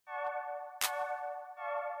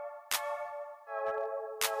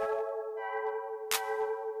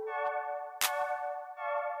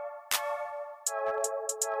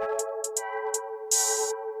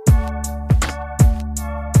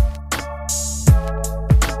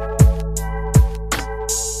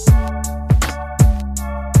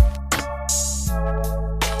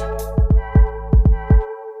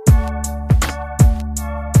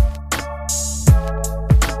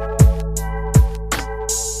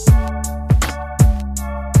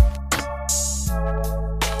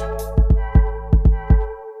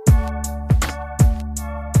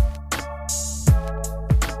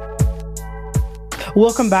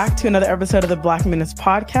Welcome back to another episode of the Black Miss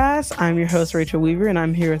Podcast. I'm your host, Rachel Weaver, and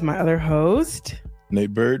I'm here with my other host,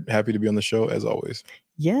 Nate Bird. Happy to be on the show as always.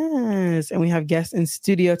 Yes, and we have guests in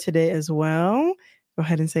studio today as well. Go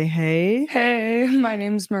ahead and say hey. Hey, my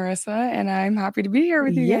name's Marisa, and I'm happy to be here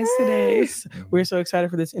with you guys today. We're so excited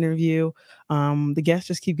for this interview. The guests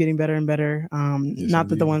just keep getting better and better. Not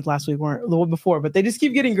that the ones last week weren't the one before, but they just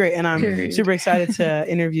keep getting great, and I'm super excited to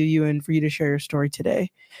interview you and for you to share your story today.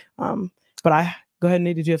 Go ahead,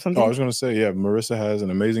 Nate. Did you have something? I was going to say, Marisa has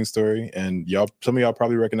an amazing story, and some of y'all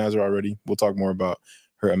probably recognize her already. We'll talk more about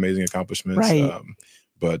her amazing accomplishments. Right.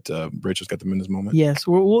 But Rachel's got the minutes moment. Yes,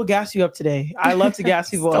 we'll gas you up today. I love to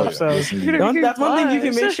gas people up. So that's one thing you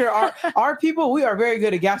can make sure our people, we are very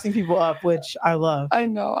good at gassing people up, which I love. I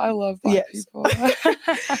know. I love Black people.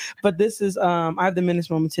 But this is, I have the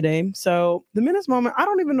minutes moment today. So the minutes moment, I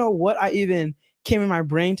don't even know what I even came in my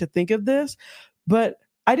brain to think of this, but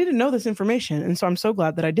I didn't know this information, and so I'm so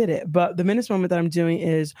glad that I did it. But the minutes moment that I'm doing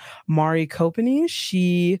is Mari Copeny.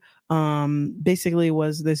 She basically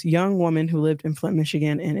was this young woman who lived in Flint,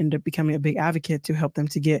 Michigan, and ended up becoming a big advocate to help them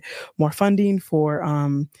to get more funding for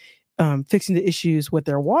fixing the issues with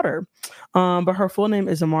their water. But her full name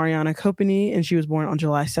is Mariana Copeny, and she was born on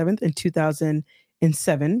July 7th in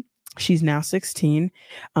 2007. She's now 16.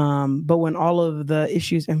 But when all of the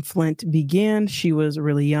issues in Flint began, she was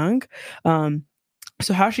really young.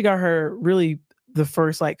 So how she got her really the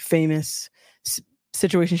first famous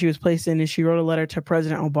situation she was placed in is she wrote a letter to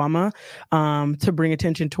President Obama to bring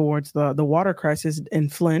attention towards the water crisis in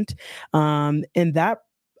Flint. And that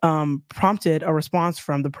prompted a response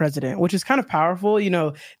from the president, which is kind of powerful. You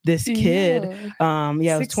know, this kid, it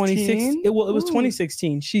was 26. It was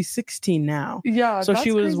 2016. She's 16 now. Yeah. So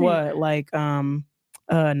she was crazy.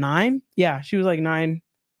 9? Yeah, she was 9.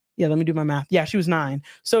 Yeah, let me do my math. Yeah, she was 9.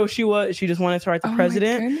 So she just wanted to write the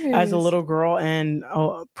president as a little girl, and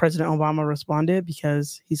President Obama responded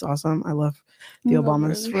because he's awesome. I love the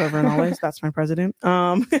Obamas forever and always. That's my president.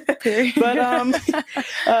 And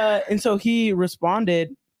so he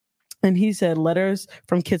responded. And he said, letters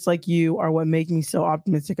from kids like you are what make me so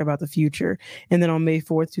optimistic about the future. And then on May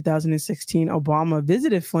 4th, 2016, Obama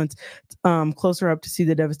visited Flint closer up to see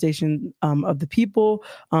the devastation of the people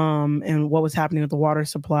and what was happening with the water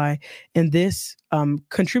supply. And this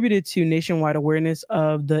contributed to nationwide awareness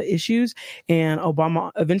of the issues. And Obama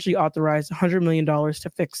eventually authorized $100 million to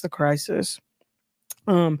fix the crisis.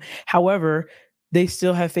 However, they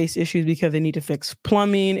still have faced issues because they need to fix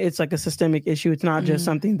plumbing. It's like a systemic issue. It's not just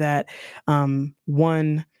something that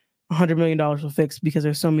 $100 million will fix, because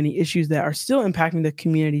there's so many issues that are still impacting the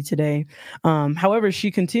community today. However,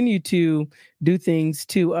 she continued to do things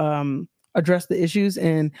to address the issues.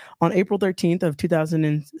 And on April 13th of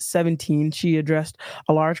 2017, she addressed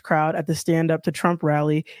a large crowd at the Stand Up to Trump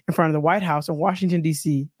rally in front of the White House in Washington,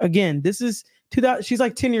 D.C. Again, this is 2000. She's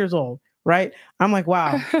 10 years old. Right. I'm like,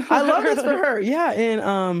 wow, I love this for her. Yeah.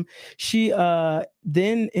 And she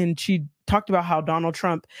talked about how Donald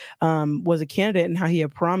Trump was a candidate and how he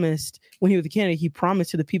had promised, when he was a candidate, he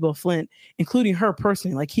promised to the people of Flint, including her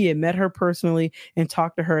personally, like he had met her personally and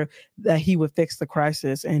talked to her that he would fix the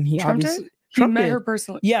crisis. And he Trump met her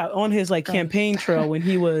personally. Yeah. On his campaign trail when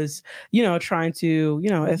he was, trying to,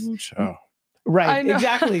 Right,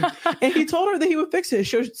 exactly. And he told her that he would fix it.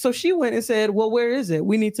 So she went and said, well, where is it?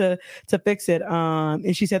 We need to fix it.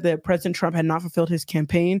 And she said that President Trump had not fulfilled his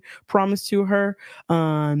campaign promise to her.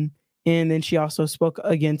 And then she also spoke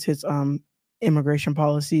against his immigration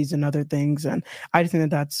policies and other things. And I just think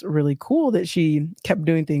that that's really cool that she kept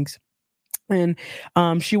doing things. And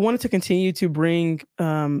she wanted to continue to bring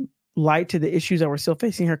light to the issues that were still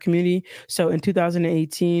facing her community. So in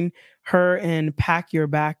 2018, her and Pack Your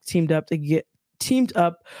Back teamed up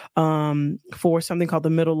for something called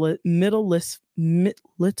the Little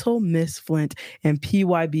Miss Flint and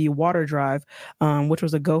PYB Water Drive, which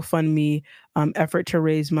was a GoFundMe effort to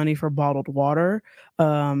raise money for bottled water,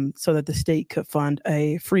 so that the state could fund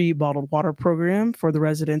a free bottled water program for the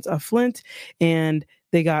residents of Flint. And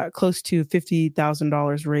they got close to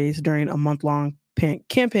 $50,000 raised during a month-long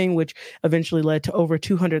campaign, which eventually led to over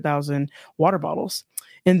 200,000 water bottles.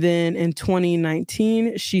 And then in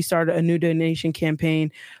 2019, she started a new donation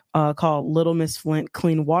campaign called Little Miss Flint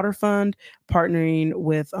Clean Water Fund, partnering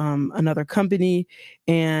with another company.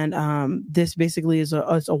 And this basically is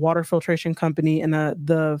a water filtration company. And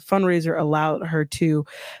the fundraiser allowed her to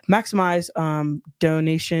maximize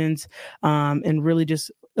donations and really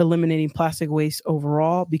just eliminating plastic waste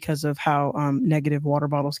overall because of how negative water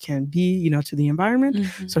bottles can be, to the environment.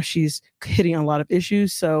 Mm-hmm. So she's hitting a lot of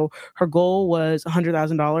issues. So her goal was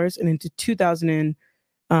 $100,000, and into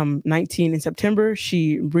 2019 in September,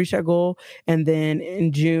 she reached that goal. And then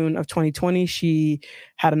in June of 2020, she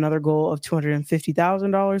had another goal of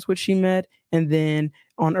 $250,000, which she met. And then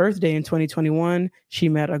on Earth Day in 2021, she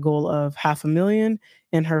met a goal of $500,000.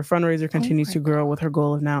 And her fundraiser continues to grow with her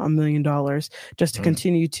goal of now $1 million, just to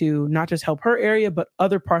continue to not just help her area, but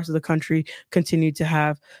other parts of the country continue to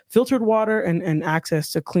have filtered water and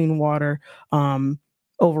access to clean water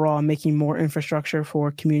overall, making more infrastructure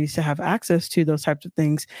for communities to have access to those types of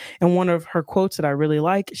things. And one of her quotes that I really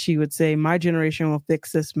like, she would say, "My generation will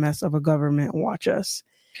fix this mess of a government. Watch us."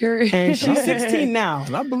 Period. And she's 16 now.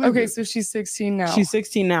 And I believe it. So she's 16 now. She's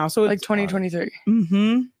 16 now. So like it's 2023.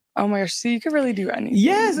 Mm-hmm. Oh my gosh. So you could really do anything.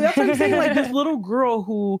 Yes, that's what I'm saying. Like this little girl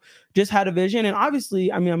who just had a vision. And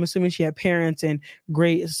obviously, I mean, I'm assuming she had parents and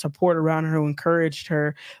great support around her who encouraged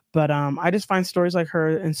her. But I just find stories like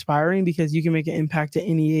her inspiring because you can make an impact at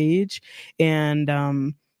any age. And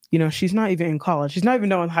she's not even in college. She's not even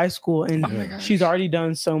done with high school. And she's already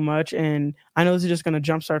done so much. And I know this is just going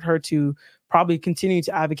to jumpstart her to probably continue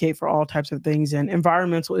to advocate for all types of things and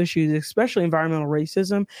environmental issues, especially environmental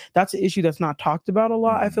racism. That's an issue that's not talked about a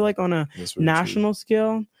lot, I feel like, on a national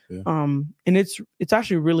scale. Yeah. And it's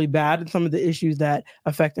actually really bad in some of the issues that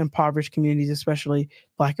affect impoverished communities, especially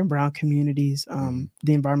Black and Brown communities.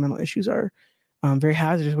 The environmental issues are very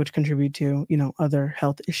hazardous, which contribute to, other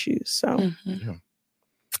health issues. So,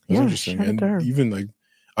 That's interesting. And even like,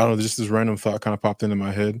 I don't know, just this random thought kind of popped into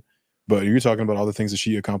my head. But you're talking about all the things that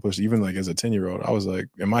she accomplished, even like as a 10-year-old. I was like,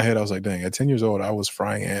 in my head, I was like, dang, at 10 years old, I was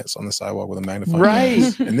frying ants on the sidewalk with a magnifying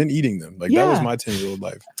glass and then eating them. Like that was my 10-year-old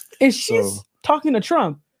life. And she's talking to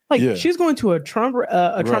Trump. Like she's going to a Trump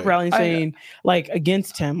rally and saying like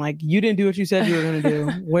against him, like you didn't do what you said you were going to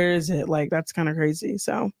do. Where is it? Like that's kind of crazy.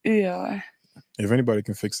 So yeah, if anybody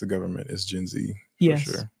can fix the government, it's Gen Z. Yes.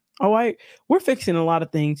 For sure. We're fixing a lot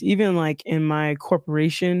of things. Even like in my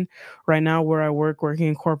corporation right now, where I working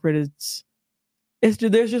in corporate,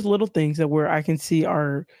 there's just little things that I can see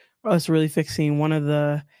are us really fixing. One of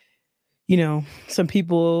the, some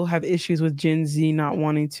people have issues with Gen Z not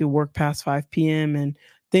wanting to work past 5 p.m. and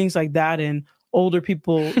things like that, and older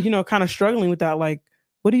people, kind of struggling with that. Like,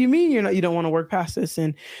 what do you mean you don't want to work past this?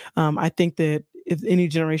 And I think that if any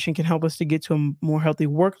generation can help us to get to a more healthy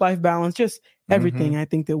work-life balance, just everything, I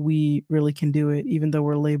think that we really can do it, even though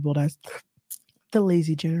we're labeled as the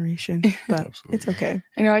lazy generation, but it's okay.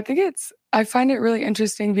 I find it really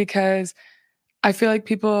interesting because I feel like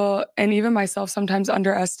people, and even myself, sometimes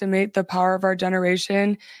underestimate the power of our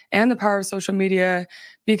generation and the power of social media,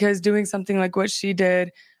 because doing something like what she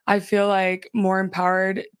did, I feel like more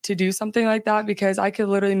empowered to do something like that, because I could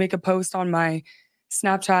literally make a post on my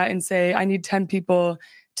Snapchat and say, I need 10 people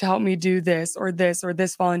to help me do this or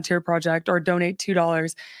this volunteer project, or donate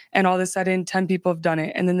 $2. And all of a sudden 10 people have done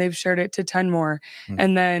it. And then they've shared it to 10 more.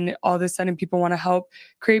 And then all of a sudden people want to help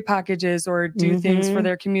create packages or do things for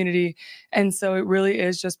their community. And so it really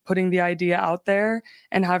is just putting the idea out there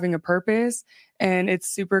and having a purpose. And it's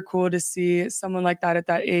super cool to see someone like that at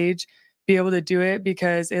that age be able to do it,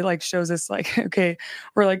 because it like shows us like, okay,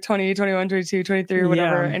 we're like 20, 21, 22, 23 or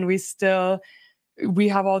whatever. And we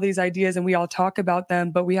have all these ideas and we all talk about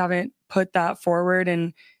them, but we haven't put that forward.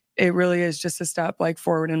 And it really is just a step like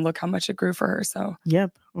forward, and look how much it grew for her. So,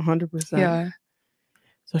 yep, 100%. Yeah.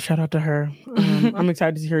 So shout out to her. I'm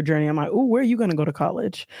excited to see her journey. I'm like, oh, where are you going to go to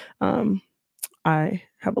college? I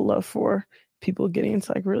have a love for people getting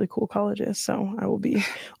into like really cool colleges. So I will be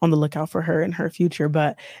on the lookout for her in her future.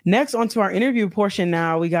 But next on to our interview portion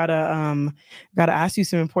now, we gotta ask you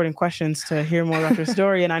some important questions to hear more about your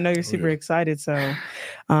story. And I know you're super excited. So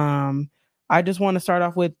I just want to start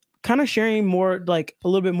off with kind of sharing more, like a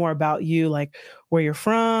little bit more about you, like where you're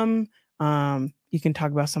from. You can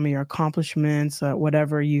talk about some of your accomplishments,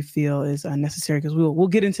 whatever you feel is necessary, because we'll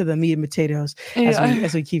get into the meat and potatoes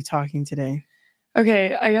as we keep talking today.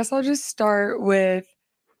 Okay, I guess I'll just start with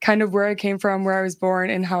kind of where I came from, where I was born,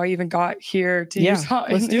 and how I even got here to Utah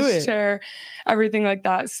and share everything like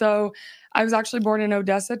that. So I was actually born in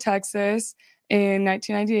Odessa, Texas in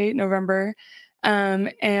 1998, November.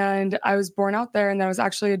 And I was born out there, and I was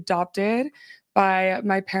actually adopted by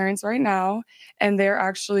my parents right now, and they're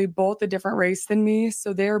actually both a different race than me.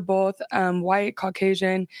 So they're both white,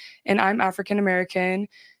 Caucasian, and I'm African American.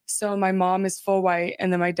 So my mom is full white,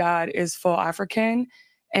 and then my dad is full African.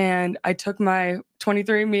 And I took my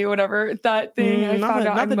 23andMe, whatever, that thing. I found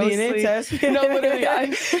out not the mostly, DNA test. No,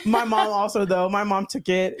 literally. My mom also, though. My mom took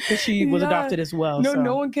it because she was adopted as well. No, so.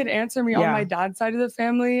 no one could answer me on my dad's side of the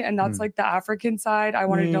family. And that's like the African side. I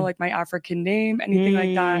wanted to know like my African name, anything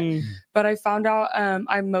like that. But I found out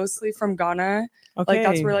I'm mostly from Ghana. Okay. Like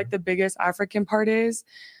that's where like the biggest African part is.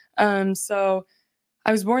 So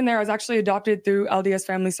I was born there. I was actually adopted through LDS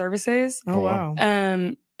Family Services. Oh, wow.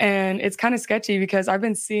 And it's kind of sketchy because I've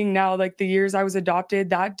been seeing now, like the years I was adopted,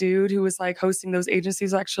 that dude who was like hosting those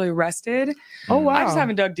agencies was actually arrested. Oh, wow. I just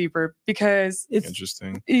haven't dug deeper because it's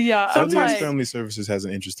interesting. Yeah. Sometimes Family Services has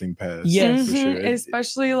an interesting past. Yes. For sure.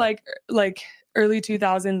 Especially like early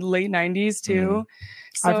 2000s, late 90s too.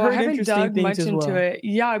 So I've heard I haven't dug much into it.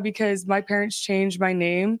 Yeah, because my parents changed my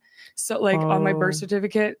name. So like on my birth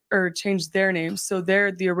certificate or changed their names. So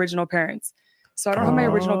they're the original parents. So I don't have my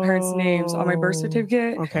original parents' names on my birth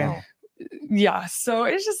certificate. Okay. Yeah. So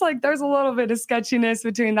it's just like there's a little bit of sketchiness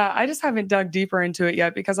between that. I just haven't dug deeper into it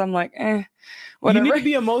yet because I'm like, whatever. You need to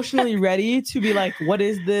be emotionally ready to be like, what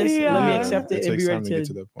is this? Yeah. Let me accept it and be ready to get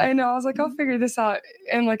to that point. I know. I was like, I'll figure this out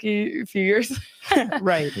in like a few years.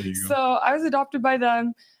 Right. So I was adopted by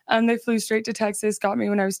them. They flew straight to Texas, got me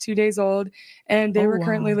when I was 2 days old, and they were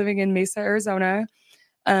currently living in Mesa, Arizona.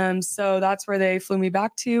 So that's where they flew me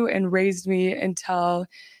back to and raised me until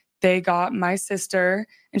they got my sister,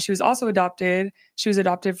 and she was also adopted. She was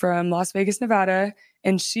adopted from Las Vegas, Nevada,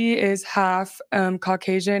 and she is half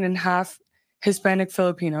Caucasian and half Hispanic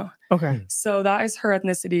Filipino. Okay. So that is her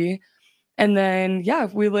ethnicity. And then,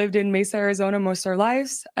 we lived in Mesa, Arizona most of our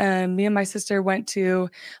lives. Me and my sister went to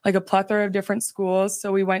like a plethora of different schools.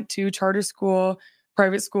 So we went to charter school,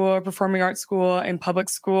 private school, performing arts school, and public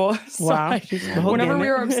school. So wow. Whenever we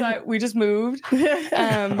were upset, we just moved.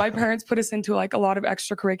 My parents put us into like a lot of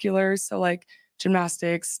extracurriculars. So like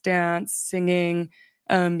gymnastics, dance, singing,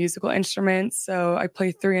 musical instruments. So I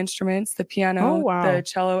play 3 instruments, the piano, the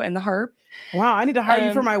cello, and the harp. Wow, I need to hire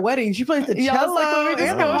you for my wedding. She plays the cello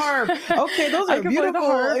and the harp. Okay, those are beautiful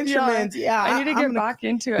instruments. Yeah, I need to get back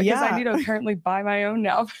into it because I need to currently buy my own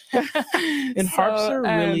now. And harps are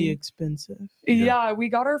really expensive. Yeah, we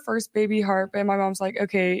got our first baby harp, and my mom's like,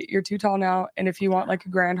 "Okay, you're too tall now, and if you want like a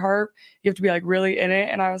grand harp, you have to be like really in it."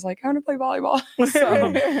 And I was like, "I want to play volleyball."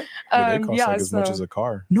 So, they cost like as much as a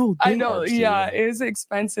car. No, I know. Yeah, it is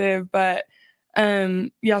expensive, but.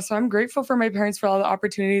 So I'm grateful for my parents for all the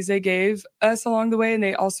opportunities they gave us along the way. And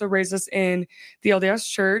they also raised us in the LDS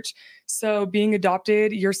church. So being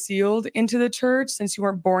adopted, you're sealed into the church since you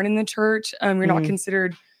weren't born in the church. You're not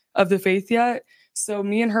considered of the faith yet. So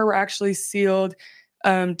me and her were actually sealed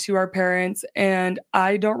to our parents. And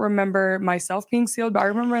I don't remember myself being sealed, but I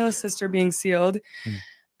remember my sister being sealed.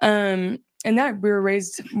 And that we were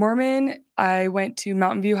raised Mormon. I went to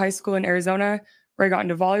Mountain View High School in Arizona, where I got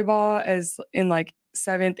into volleyball as in like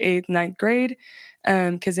 7th, 8th, 9th grade.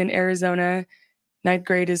 Because in Arizona, 9th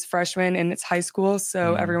grade is freshman and it's high school.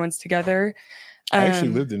 So everyone's together. I actually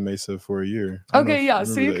lived in Mesa for a year. Okay, yeah.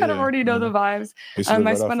 So you kind of already know the vibes.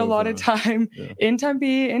 I spent a lot of time in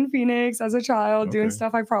Tempe, in Phoenix as a child, doing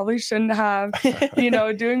stuff I probably shouldn't have,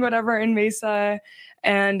 doing whatever in Mesa.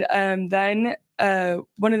 And then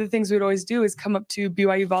one of the things we'd always do is come up to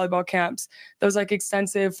BYU volleyball camps, those like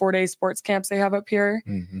extensive 4-day sports camps they have up here.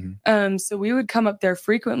 So we would come up there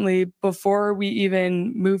frequently before we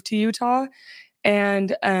even moved to Utah.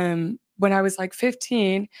 And when I was like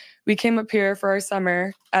 15, we came up here for our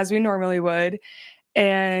summer as we normally would.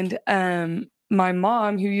 And my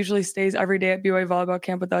mom, who usually stays every day at BYU volleyball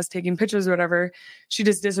camp with us taking pictures or whatever, she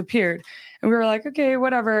just disappeared. And we were like, okay,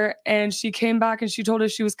 whatever. And she came back and she told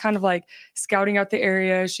us she was kind of like scouting out the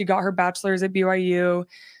area. She got her bachelor's at BYU.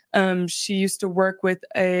 She used to work with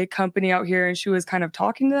a company out here and she was kind of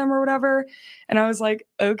talking to them or whatever. And I was like,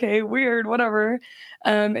 okay, weird, whatever.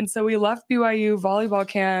 And so we left BYU volleyball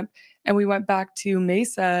camp and we went back to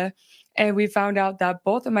Mesa. And we found out that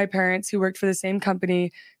both of my parents who worked for the same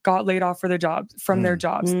company got laid off for their jobs from their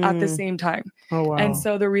jobs at the same time. Oh, wow. And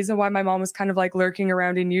so the reason why my mom was kind of like lurking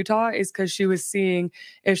around in Utah is because she was seeing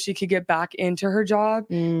if she could get back into her job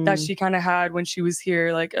that she kind of had when she was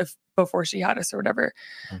here, like before she had us or whatever.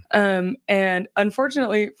 And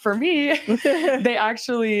unfortunately for me, they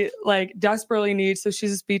actually like desperately need, so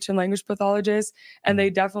she's a speech and language pathologist, and they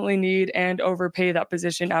definitely need and overpay that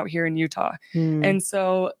position out here in Utah. And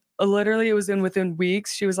so literally it was within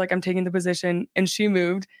weeks, she was like, I'm taking the position, and she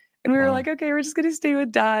moved. And we were like, okay, we're just going to stay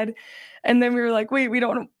with dad. And then we were like, wait, we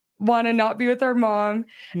don't want to not be with our mom.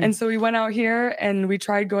 And so we went out here and we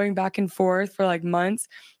tried going back and forth for like months.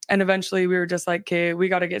 And eventually we were just like, okay, we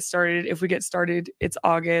got to get started. If we get started, it's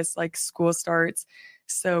August, like school starts.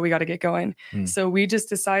 So we got to get going. So we just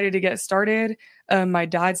decided to get started. My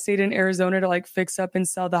dad stayed in Arizona to like fix up and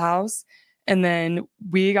sell the house. And then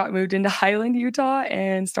we got moved into Highland, Utah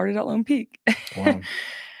and started at Lone Peak. Wow.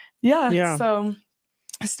 Yeah. So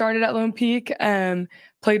I started at Lone Peak,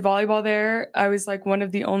 played volleyball there. I was like one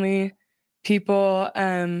of the only people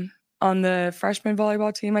on the freshman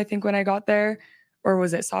volleyball team, I think, when I got there, or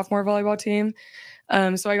was it sophomore volleyball team?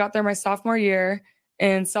 So I got there my sophomore year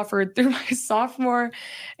and suffered through my sophomore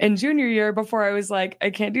and junior year before I was like, I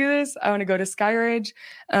can't do this. I want to go to Skyridge.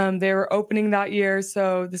 They were opening that year.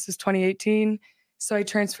 So this is 2018. So I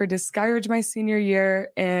transferred to Skyridge my senior year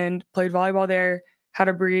and played volleyball there, had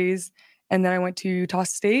a breeze. And then I went to Utah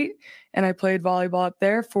State and I played volleyball up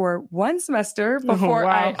there for one semester before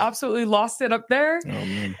I absolutely lost it up there.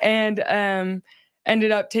 And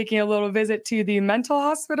ended up taking a little visit to the mental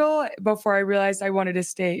hospital before I realized I wanted to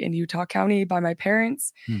stay in Utah County by my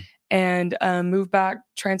parents and moved back,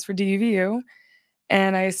 transferred to UVU.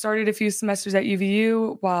 And I started a few semesters at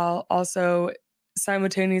UVU while also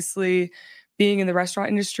simultaneously being in the restaurant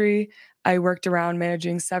industry. I worked around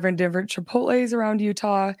managing 7 different Chipotles around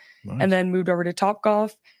Utah and then moved over to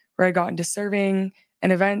Topgolf, where I got into serving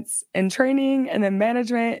and events and training and then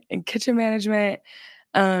management and kitchen management.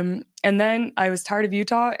 And then I was tired of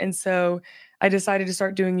Utah. And so I decided to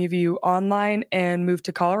start doing UVU online and moved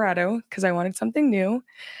to Colorado because I wanted something new.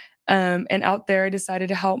 And out there, I decided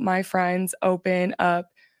to help my friends open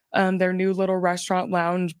up their new little restaurant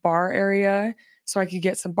lounge bar area so I could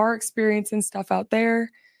get some bar experience and stuff out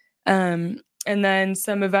there. And then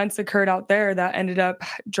some events occurred out there that ended up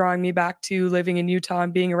drawing me back to living in Utah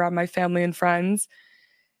and being around my family and friends.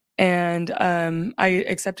 And I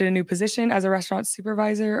accepted a new position as a restaurant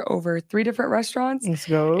supervisor over 3 different restaurants. Let's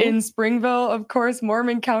go. In Springville, of course,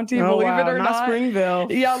 Mormon County, believe it or not.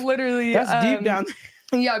 Springville. Yeah, literally. That's deep down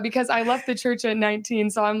there. Yeah, because I left the church at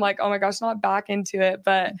 19. So I'm like, oh my gosh, not back into it.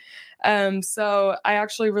 But so I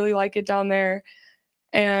actually really like it down there.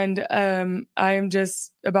 And I'm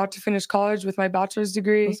just about to finish college with my bachelor's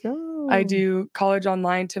degree. Let's go. I do college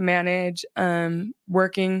online to manage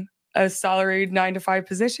working a salaried 9-to-5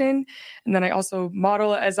 position. And then I also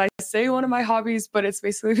model, as I say, one of my hobbies, but it's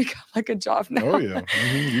basically become like a job now. Oh, yeah.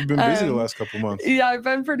 You've been busy the last couple months. Yeah, I've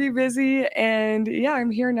been pretty busy. And yeah, I'm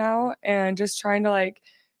here now and just trying to like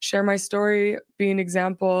share my story, be an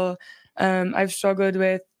example. I've struggled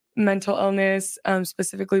with mental illness,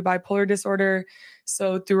 specifically bipolar disorder.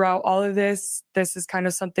 So throughout all of this is kind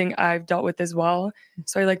of something I've dealt with as well.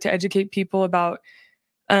 So I like to educate people about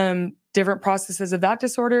different processes of that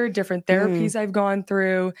disorder, different therapies I've gone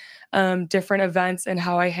through, different events and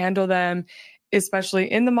how I handle them,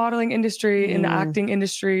 especially in the modeling industry, in the acting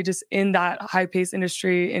industry, just in that high-paced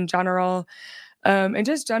industry in general, and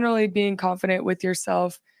just generally being confident with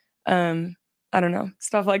yourself. I don't know,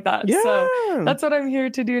 stuff like that. Yeah. So that's what I'm here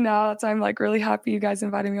to do now. That's why I'm like really happy you guys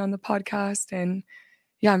invited me on the podcast. And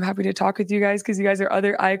yeah, I'm happy to talk with you guys because you guys are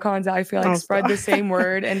other icons that I feel like spread the same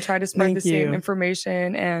word and try to spread the same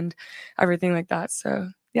information and everything like that. So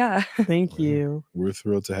yeah. Thank you. We're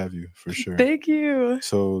thrilled to have you for sure. Thank you.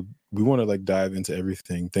 So we want to like dive into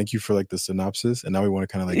everything. Thank you for like the synopsis. And now we want to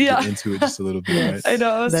kind of like get into it just a little bit. Right? I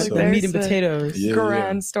know. That's like, the meat and potatoes.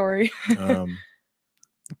 Grand story.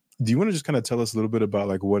 Do you want to just kind of tell us a little bit about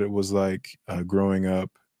like what it was like growing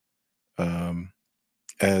up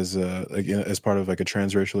as part of like a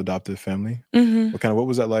transracial adoptive family? What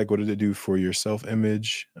was that like? What did it do for your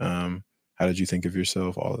self-image? How did you think of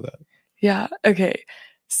yourself? All of that. Yeah. Okay.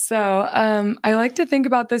 So I like to think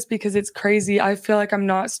about this because it's crazy. I feel like I'm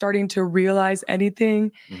not starting to realize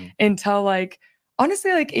anything until like,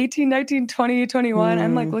 honestly, like 18, 19, 20, 21,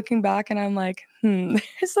 I'm like looking back and I'm like, there's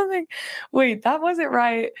something, wait, that wasn't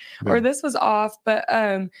right. Or this was off. But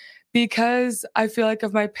because I feel like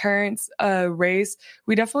of my parents' race,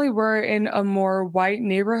 we definitely were in a more white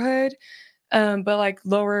neighborhood, but like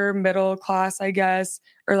lower middle class, I guess,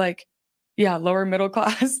 or like, yeah, lower middle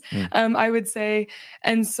class, I would say.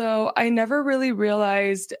 And so I never really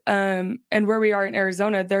realized, and where we are in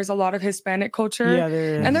Arizona, there's a lot of Hispanic culture. Yeah,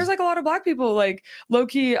 there is. And there's like a lot of Black people, like low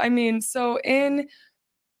key. I mean, so in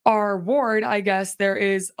our ward, I guess there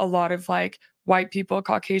is a lot of like white people,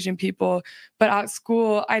 Caucasian people, but at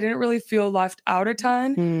school, I didn't really feel left out a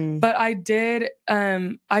ton, but I did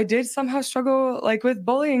somehow struggle like with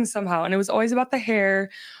bullying somehow. And it was always about the hair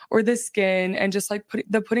or the skin and just like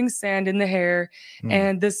putting sand in the hair.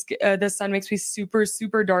 And the sun makes me super,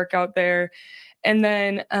 super dark out there. And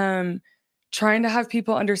then, trying to have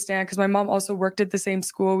people understand, because my mom also worked at the same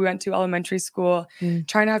school. We went to elementary school,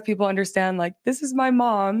 trying to have people understand, like, this is my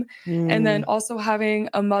mom. And then also having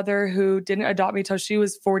a mother who didn't adopt me till she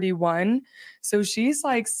was 41. So she's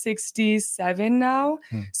like 67 now.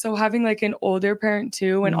 So having like an older parent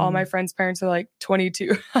too, when all my friends' parents are like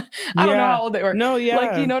 22. I don't know how old they were. No, yeah.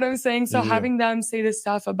 Like, you know what I'm saying? So having them say this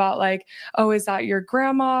stuff about like, oh, is that your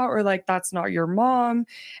grandma? Or like, that's not your mom.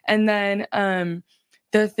 And then,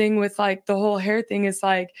 the thing with like the whole hair thing is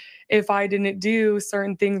like, if I didn't do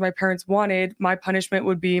certain things my parents wanted, my punishment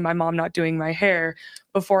would be my mom not doing my hair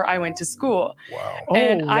before I went to school. Wow.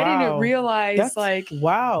 And I didn't realize that's like,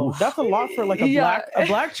 wow, that's a lot for like a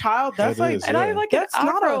black child. That's that like, is, and I have like an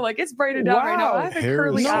afro, like it's braided down right now. I have a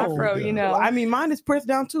curly afro, you know. I mean, mine is pressed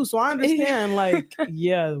down too, so I understand. Like,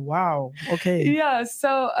 yeah, wow, okay, yeah.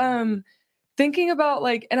 So, thinking about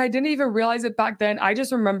like, and I didn't even realize it back then. I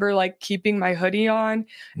just remember like keeping my hoodie on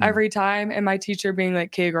every time, and my teacher being like,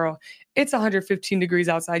 "Okay, girl, it's 115 degrees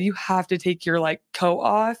outside. You have to take your like coat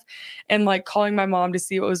off," and like calling my mom to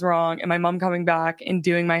see what was wrong, and my mom coming back and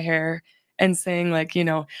doing my hair and saying like, you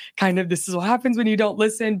know, kind of this is what happens when you don't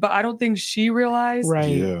listen. But I don't think she realized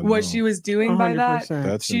what she was doing 100%. By that.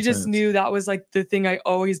 That's she intense. Just knew that was like the thing I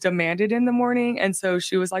always demanded in the morning. And so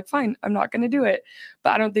she was like, fine, I'm not going to do it.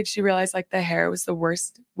 But I don't think she realized like the hair was the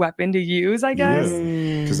worst weapon to use, I guess.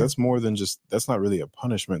 Because that's more than just, that's not really a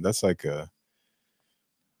punishment. That's like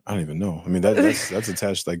I don't even know. I mean, that's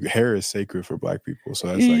attached. Like, hair is sacred for Black people, so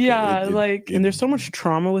that's like and there's so much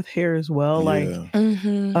trauma with hair as well. Like,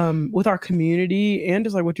 with our community, and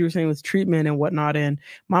just like what you were saying with treatment and whatnot. And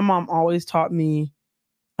my mom always taught me,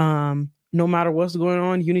 no matter what's going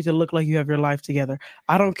on, you need to look like you have your life together.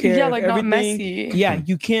 I don't care. Yeah, like not messy. Yeah,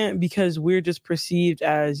 you can't, because we're just perceived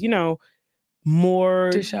as, you know, more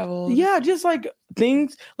disheveled. Yeah, just like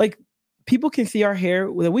things like people can see our hair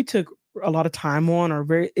that we took a lot of time on, or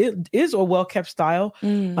it is a well-kept style.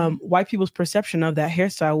 White people's perception of that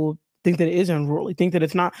hairstyle will think that it is unruly, think that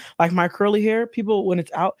it's not like my curly hair. People, when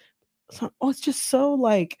it's out, it's just so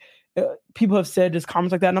like, people have said just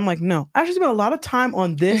comments like that, and I'm like, no, I actually spent a lot of time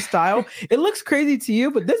on this style. It looks crazy to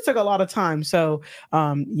you, but this took a lot of time. So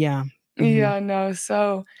yeah. Yeah, no.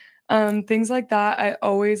 So things like that, I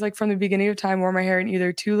always, like from the beginning of time, wore my hair in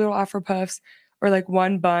either 2 little Afro puffs or like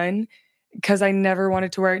 1 bun, because I never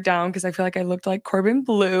wanted to wear it down because I feel like I looked like Corbin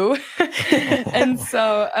Bleu. And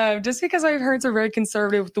so just because my parents are very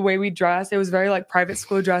conservative with the way we dress, it was very like private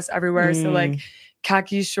school dress everywhere. So like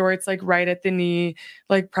khaki shorts, like right at the knee,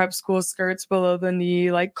 like prep school skirts below the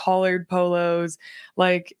knee, like collared polos,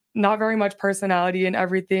 like not very much personality and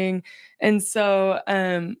everything. And so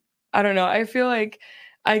I don't know. I feel like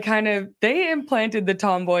they implanted the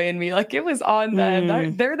tomboy in me. Like, it was on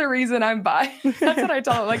them. They're the reason I'm bi. That's what I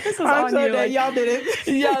tell them. Like, this is on you. Like, y'all did it.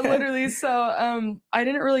 Yeah, literally. So I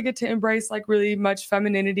didn't really get to embrace like really much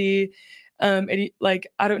femininity.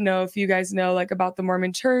 Like, I don't know if you guys know like about the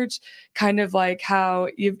Mormon church, kind of like how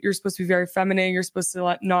you're supposed to be very feminine. You're supposed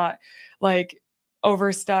to not like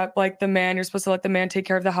overstep like the man. You're supposed to let the man take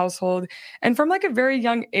care of the household. And from like a very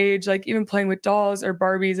young age, like even playing with dolls or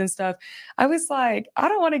Barbies and stuff, I was like, I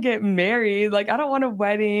don't want to get married. Like, I don't want a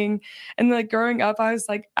wedding. And like growing up, I was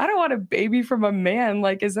like, I don't want a baby from a man.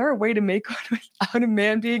 Like, is there a way to make one without a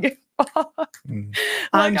man being involved?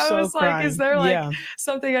 Like, I was like, is there like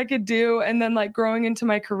something I could do? And then like growing into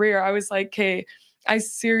my career, I was like, okay, I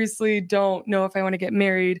seriously don't know if I want to get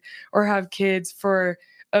married or have kids for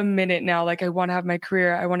a minute now. Like, I want to have my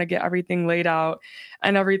career. I want to get everything laid out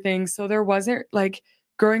and everything. So there wasn't like,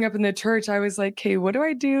 growing up in the church, I was like, okay, what do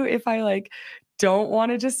I do if I like don't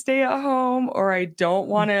want to just stay at home, or I don't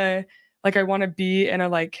want to, like, I want to be in a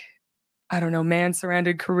like, I don't know, man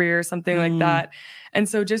surrounded career or something like that. And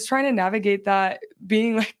so just trying to navigate that,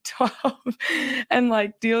 being like 12 and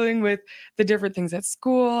like dealing with the different things at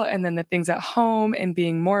school and then the things at home and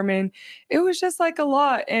being Mormon, it was just like a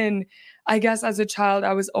lot. And I guess as a child,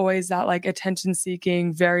 I was always that like attention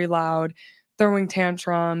seeking, very loud, throwing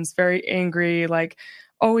tantrums, very angry, like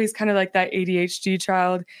always kind of like that ADHD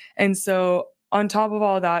child. And so on top of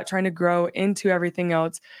all that, trying to grow into everything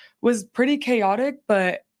else was pretty chaotic,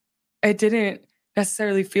 but it didn't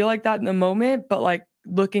necessarily feel like that in the moment. But like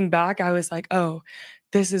looking back, I was like, oh,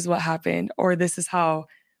 this is what happened, or this is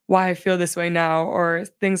why I feel this way now, or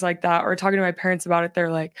things like that. Or talking to my parents about it,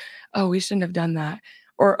 they're like, oh, we shouldn't have done that.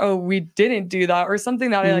 Or, oh, we didn't do that, or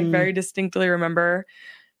something that I like very distinctly remember.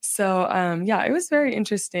 So yeah, it was very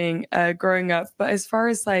interesting growing up. But as far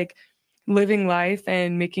as like living life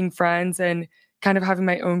and making friends and kind of having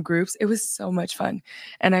my own groups. It was so much fun.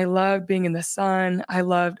 And I loved being in the sun. I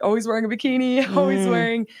loved always wearing a bikini, always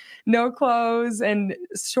wearing no clothes and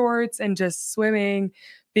shorts and just swimming,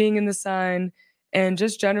 being in the sun, and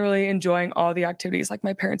just generally enjoying all the activities like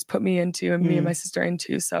my parents put me into and me and my sister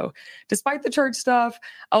into. So despite the church stuff,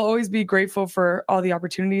 I'll always be grateful for all the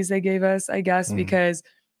opportunities they gave us, I guess, because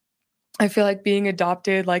I feel like being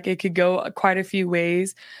adopted, like it could go quite a few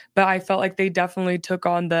ways, but I felt like they definitely took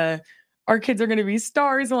on our kids are going to be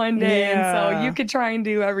stars one day. And so you could try and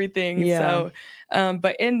do everything. So,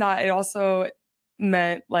 but in that, it also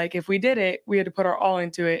meant like, if we did it, we had to put our all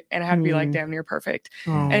into it, and it had to be like damn near perfect.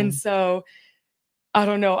 And so I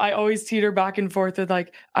don't know. I always teeter back and forth with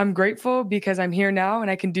like, I'm grateful because I'm here now and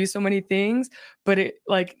I can do so many things, but it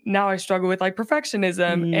like now I struggle with like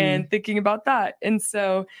perfectionism and thinking about that. And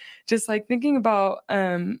so just like thinking about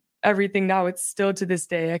everything now, it's still to this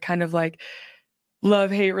day, I kind of like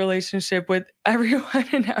love-hate relationship with everyone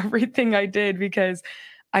and everything I did, because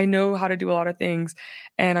I know how to do a lot of things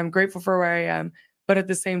and I'm grateful for where I am. But at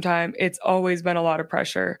the same time, it's always been a lot of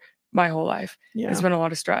pressure my whole life. It's been a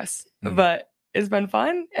lot of stress, but it's been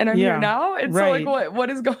fun, and I'm here now. And so like, what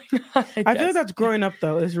is going on? I feel like that's growing up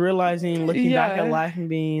though, is realizing, looking back at life and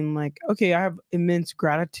being like, okay, I have immense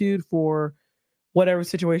gratitude for whatever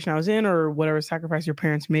situation I was in or whatever sacrifice your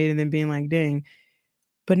parents made, and then being like, dang.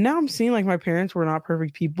 But now I'm seeing like my parents were not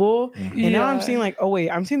perfect people. And now I'm seeing like, oh wait,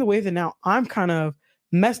 I'm seeing the way that now I'm kind of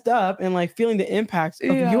messed up and like feeling the impacts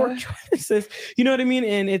of your choices. You know what I mean?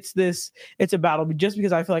 And it's a battle. But just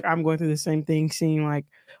because I feel like I'm going through the same thing, seeing like,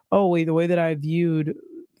 oh wait, the way that I viewed,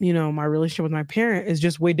 my relationship with my parent is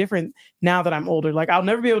just way different now that I'm older. Like I'll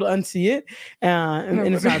never be able to unsee it.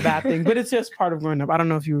 And it's not a bad thing, but it's just part of growing up. I don't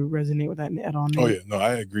know if you resonate with that at all, Nate. Oh yeah, no,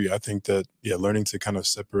 I agree. I think that, learning to kind of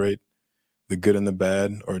separate the good and the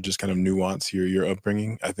bad, or just kind of nuance your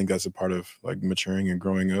upbringing. I think that's a part of like maturing and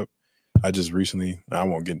growing up. I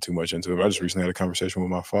won't get too much into it, but I just recently had a conversation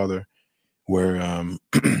with my father where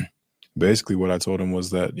basically what I told him was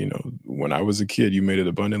that, when I was a kid, you made it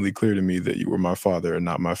abundantly clear to me that you were my father and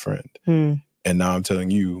not my friend. And now I'm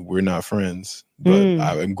telling you, we're not friends, but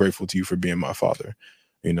I'm grateful to you for being my father,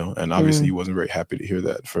 and obviously he wasn't very happy to hear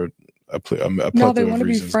that for a plethora of reasons. No, they want to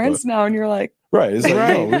be friends now, and you're like, right. It's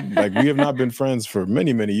like, no, we have not been friends for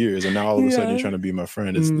many, many years. And now all of a sudden you're trying to be my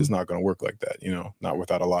friend. It's not going to work like that, not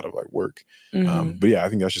without a lot of like work. But yeah, I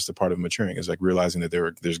think that's just a part of maturing, is like realizing that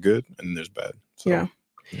there's good and there's bad. So,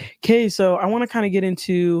 Okay. So I want to kind of get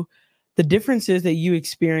into the differences that you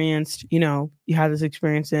experienced. You had this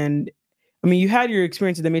experience, and I mean, you had your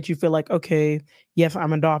experiences that made you feel like, okay, yes,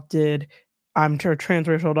 I'm adopted. I'm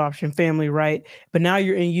transracial adoption family, right? But now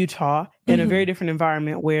you're in Utah in a very different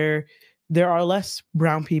environment where there are less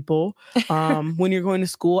brown people when you're going to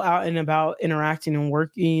school, out and about, interacting and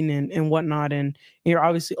working and whatnot. And you're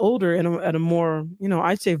obviously older and at a more,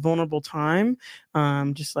 I'd say vulnerable time.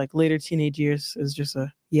 Just like later teenage years is just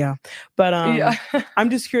But I'm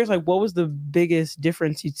just curious, like, what was the biggest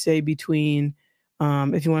difference you'd say between,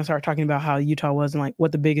 if you want to start talking about how Utah was and like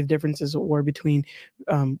what the biggest differences were between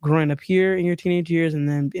growing up here in your teenage years and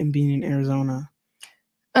then being in Arizona?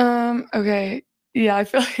 Okay. Yeah, I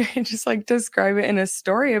feel like I can just like describe it in a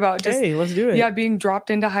story about just, let's do it. Yeah, being dropped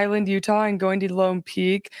into Highland, Utah and going to Lone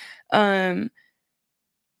Peak. I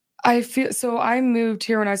moved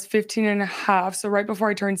here when I was 15 and a half. So right before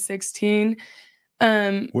I turned 16.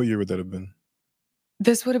 What year would that have been?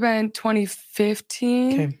 This would have been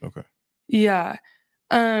 2015. Okay. Yeah.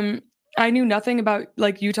 I knew nothing about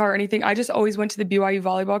like Utah or anything. I just always went to the BYU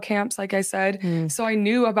volleyball camps, like I said. So I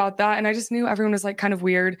knew about that, and I just knew everyone was like kind of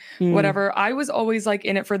weird, whatever. I was always like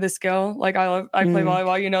in it for the skill. Like I play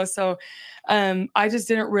volleyball, so I just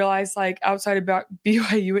didn't realize like outside about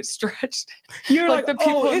BYU it stretched. You're like the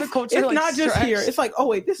people in the culture. It's like, not just stretched. Here. It's like, oh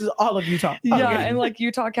wait, this is all of Utah. Yeah, and like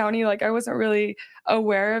Utah County, like I wasn't really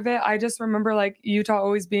aware of it. I just remember like Utah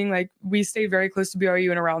always being like, we stayed very close to BYU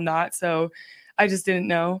and around that, so I just didn't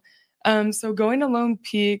know. So going to Lone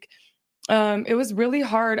Peak, it was really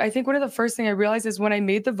hard. I think one of the first thing I realized is when I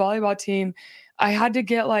made the volleyball team, I had to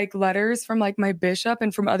get like letters from like my bishop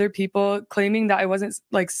and from other people claiming that I wasn't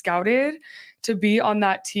like scouted to be on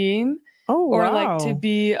that team. Or like to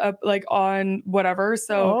be like on whatever.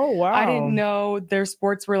 So I didn't know their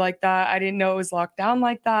sports were like that. I didn't know it was locked down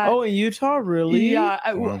like that. Oh, in Utah, really? Yeah.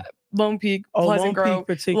 Lone Peak, Pleasant Grove,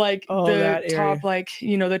 like the top, like,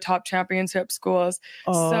 the top championship schools.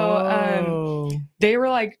 So they were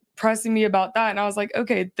like pressing me about that. And I was like,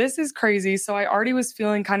 okay, this is crazy. So I already was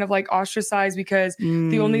feeling kind of like ostracized because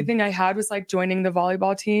the only thing I had was like joining the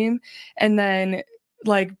volleyball team and then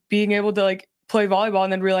like being able to like play volleyball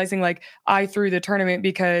and then realizing like I threw the tournament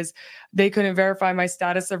because they couldn't verify my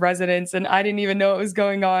status of residence and I didn't even know what was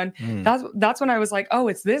going on. That's when I was like, oh,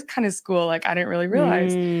 it's this kind of school. Like I didn't really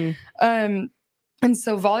realize. And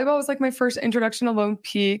so volleyball was like my first introduction to Lone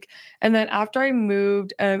Peak. And then after I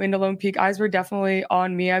moved into Lone Peak, eyes were definitely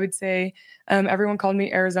on me. I would say everyone called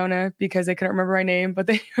me Arizona because they couldn't remember my name, but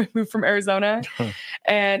they moved from Arizona.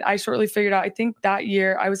 And I shortly figured out, I think that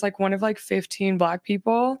year I was like one of like 15 Black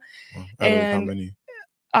people. How many?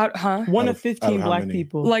 One of 15 Black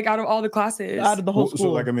people. Like out of all the classes. Out of the whole school.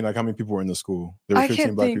 So like, I mean, like how many people were in the school? There were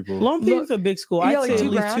 15 Black people. Lone Peak's a big school. I'd say at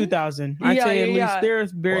least 2,000. I'd say at least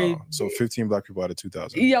there's very... Wow. So 15 Black people out of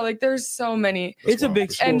 2,000. Yeah, like there's so many. It's a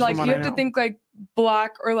big school. And like you have to think like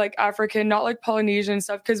Black or like African, not like Polynesian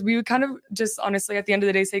stuff, because we would kind of just honestly at the end of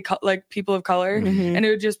the day say like people of color, and it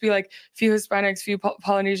would just be like few Hispanics, few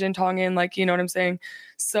Polynesian, Tongan, like, you know what I'm saying?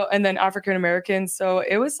 So, and then African Americans. So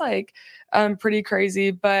it was like pretty crazy,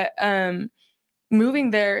 but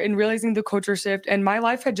moving there and realizing the culture shift, and my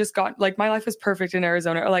life had just got like, my life was perfect in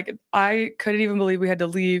Arizona. Like I couldn't even believe we had to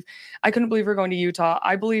leave. I couldn't believe we were going to Utah.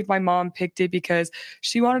 I believe my mom picked it because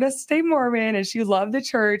she wanted us to stay Mormon and she loved the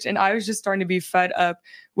church. And I was just starting to be fed up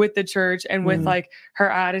with the church and with like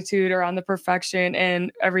her attitude around the perfection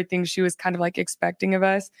and everything she was kind of like expecting of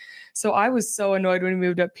us. So I was so annoyed when we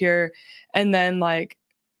moved up here. And then like,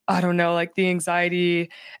 I don't know, like the anxiety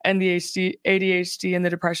and the ADHD and the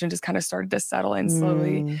depression just kind of started to settle in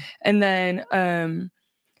slowly. And then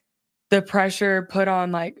the pressure put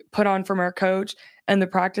on from our coach and the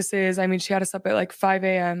practices. I mean, she had us up at like 5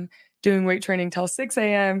 a.m. doing weight training till 6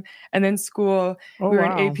 a.m. and then school. We were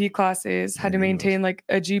in AP classes, had to maintain like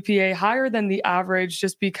a GPA higher than the average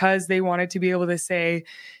just because they wanted to be able to say,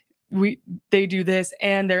 they do this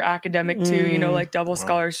and they're academic too, you know, like double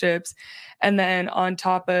scholarships. And then on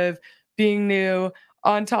top of being new,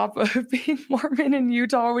 on top of being Mormon in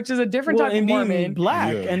Utah, which is a different type of Mormon. Being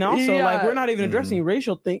Black. And also like, we're not even addressing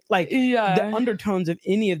racial things, like the undertones of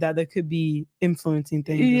any of that could be influencing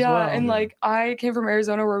things as well. And like I came from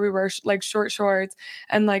Arizona where we wear like short shorts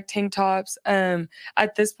and like tank tops.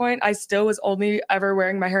 At this point, I still was only ever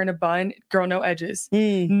wearing my hair in a bun. Girl, no edges.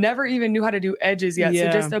 Never even knew how to do edges yet. So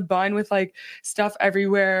just a bun with like stuff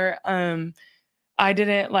everywhere. I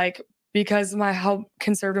didn't like, because how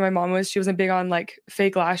conservative my mom was, she wasn't big on like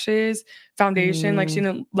fake lashes, foundation. Like she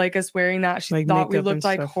didn't like us wearing that. She like thought we looked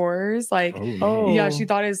like whores. Like, she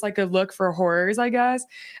thought it was like a look for whores, I guess.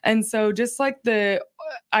 And so just like I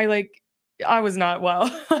was not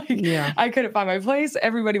well. I couldn't find my place.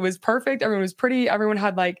 Everybody was perfect. Everyone was pretty. Everyone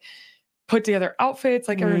had like put together outfits.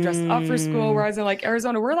 Like everyone dressed up for school. Whereas in like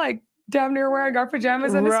Arizona, we're like damn near wearing our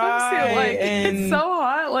pajamas and a swimsuit. Like it's so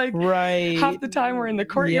hot. Like half the time we're in the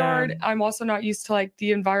courtyard. I'm also not used to like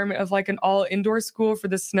the environment of like an all indoor school for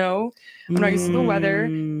the snow. I'm not used to the weather.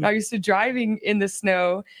 I'm not used to driving in the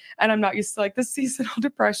snow. And I'm not used to like the seasonal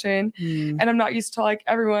depression. And I'm not used to like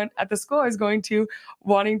everyone at the school I was going to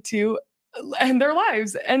wanting to end their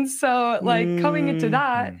lives. And so like coming into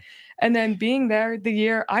that, and then being there the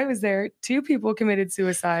year I was there, 2 people committed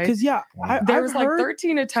suicide. Because there was like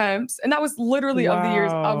 13 attempts, and that was literally of the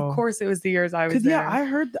years. Of course, it was the years I was there.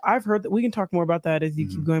 I've heard that. We can talk more about that as you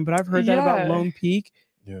keep going, but I've heard that about Lone Peak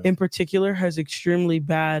in particular has extremely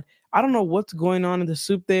bad. I don't know what's going on in the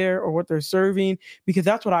soup there or what they're serving, because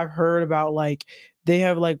that's what I've heard about. Like they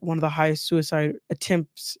have like one of the highest suicide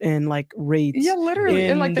attempts and like rates. Yeah, literally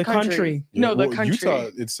in like the country. Yeah, the country. Utah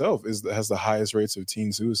itself has the highest rates of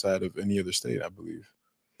teen suicide of any other state, I believe.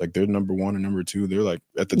 Like they're number 1 and number 2. They're like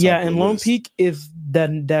at the top. Yeah, and Lone Peak is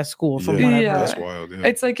that school from what I've heard. That's wild. Yeah.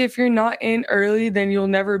 It's like if you're not in early, then you'll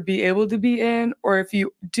never be able to be in. Or if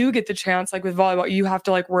you do get the chance, like with volleyball, you have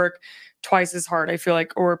to like work twice as hard, I feel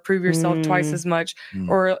like, or prove yourself twice as much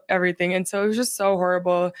or everything. And so it was just so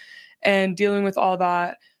horrible. And dealing with all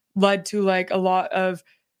that led to like a lot of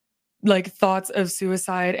like thoughts of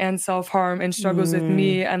suicide and self-harm and struggles with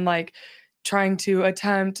me and like trying to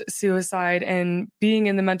attempt suicide and being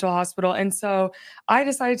in the mental hospital. And so I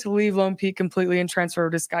decided to leave Lone Peak completely and transfer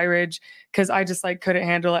to Skyridge because I just like couldn't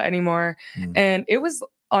handle it anymore. And it was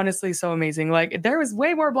honestly so amazing. Like there was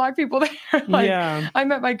way more Black people there. I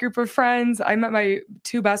met my group of friends. I met my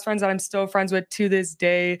 2 best friends that I'm still friends with to this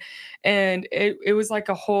day. And it was like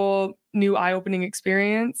a whole new eye-opening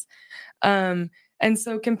experience. And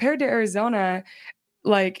so compared to Arizona,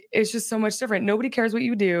 like it's just so much different. Nobody cares what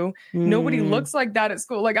you do. Nobody looks like that at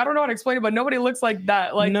school. Like I don't know how to explain it, but nobody looks like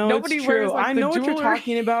that. Like nobody wears like I know what you're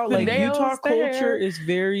talking about. Like Utah culture is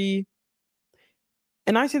very.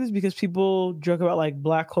 And I say this because people joke about like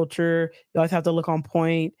Black culture. You always have to look on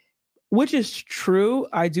point. Which is true.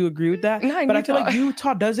 I do agree with that. But I feel like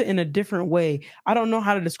Utah does it in a different way. I don't know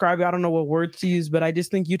how to describe it. I don't know what words to use, but I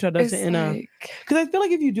just think Utah does it in a... Because I feel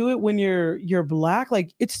like if you do it when you're Black,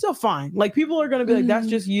 like, it's still fine. Like, people are going to be like, that's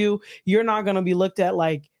just you. You're not going to be looked at,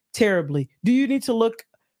 like, terribly. Do you need to look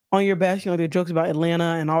on your best? You know, there are jokes about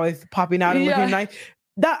Atlanta and always popping out and looking nice.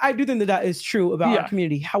 That I do think that is true about our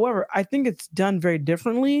community. However, I think it's done very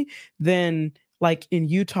differently than... like in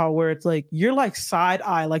Utah, where it's like you're like side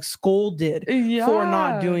eye, like scolded for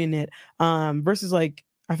not doing it. Versus like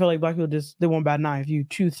I feel like Black people they want bad eye if you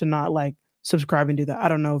choose to not like subscribe and do that. I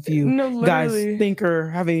don't know if you guys think or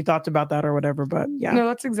have any thoughts about that or whatever, but yeah. No,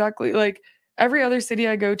 that's exactly like every other city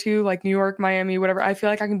I go to, like New York, Miami, whatever. I feel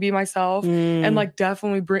like I can be myself and like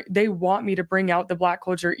definitely they want me to bring out the Black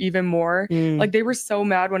culture even more. Like they were so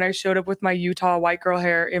mad when I showed up with my Utah white girl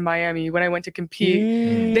hair in Miami when I went to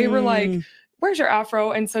compete. They were like, where's your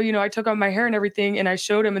afro? And so, you know, I took out my hair and everything and I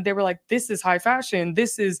showed them and they were like, this is high fashion.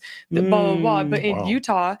 This is the blah, blah, blah. But in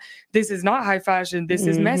Utah, this is not high fashion. This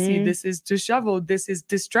is messy. This is disheveled. This is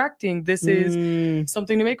distracting. This is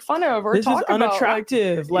something to make fun of or this talk is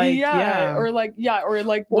unattractive. about. Or looks not,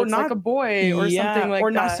 like a boy or something like that.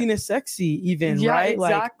 Or not seen as sexy even, right?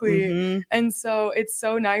 Exactly. Like, and so it's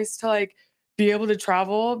so nice to like be able to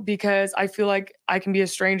travel because I feel like I can be a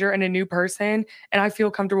stranger and a new person and I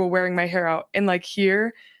feel comfortable wearing my hair out. And like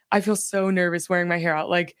here, I feel so nervous wearing my hair out.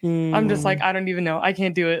 Like I'm just like, I don't even know. I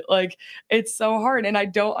can't do it. Like it's so hard. And I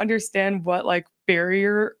don't understand what like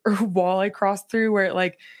barrier or wall I crossed through where it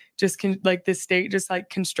like just like this state just like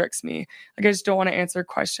constricts me. Like I just don't want to answer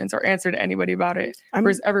questions or answer to anybody about it.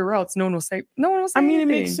 Whereas everywhere else, no one will say anything. It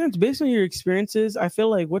makes sense based on your experiences. I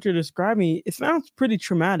feel like what you're describing, it sounds pretty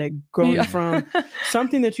traumatic growing from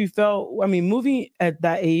something that you felt. I mean, moving at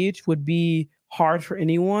that age would be hard for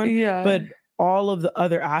anyone. But all of the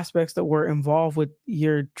other aspects that were involved with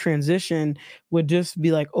your transition would just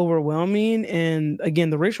be like overwhelming. And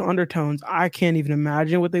again, the racial undertones, I can't even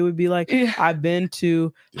imagine what they would be like. I've been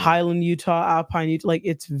to Highland, Utah, Alpine, Utah. Like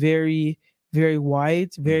it's very, very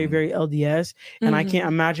white, very, very LDS. And I can't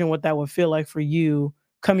imagine what that would feel like for you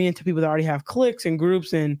coming into people that already have cliques and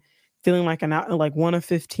groups and feeling like like one of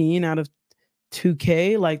 15 out of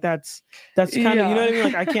 2K. Like that's kind of, you know what I mean?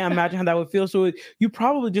 Like I can't imagine how that would feel. So you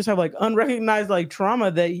probably just have like unrecognized like trauma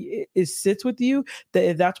that it sits with you,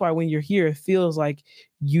 that's why when you're here it feels like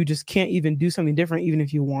you just can't even do something different even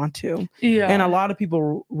if you want to. And a lot of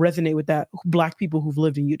people resonate with that, Black people who've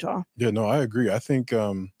lived in Utah. No, I agree. I think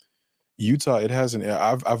Utah, it hasn't.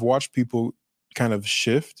 I've watched people kind of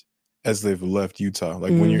shift as they've left Utah.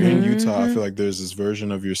 Like when you're in Utah, I feel like there's this version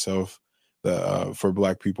of yourself that for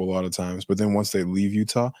Black people a lot of times, but then once they leave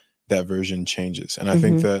Utah, that version changes. And I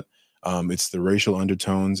think that it's the racial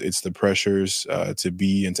undertones, it's the pressures to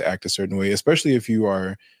be and to act a certain way, especially if you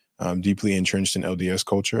are deeply entrenched in LDS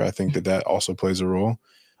culture. I think that also plays a role.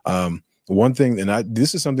 One thing, and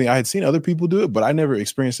this is something I had seen other people do it, but I never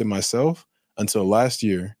experienced it myself until last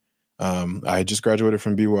year. I had just graduated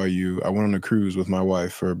from BYU. I went on a cruise with my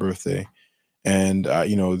wife for her birthday. And,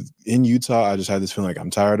 you know, in Utah, I just had this feeling like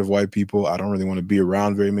I'm tired of white people. I don't really want to be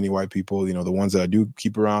around very many white people. You know, the ones that I do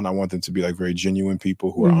keep around, I want them to be like very genuine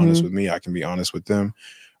people who are honest with me. I can be honest with them.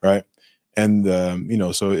 Right. And, you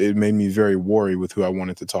know, so it made me very wary with who I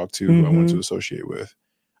wanted to talk to, who I wanted to associate with.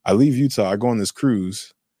 I leave Utah. I go on this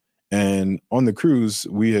cruise. And on the cruise,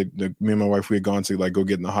 me and my wife, we had gone to like go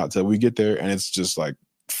get in the hot tub. We get there and it's just like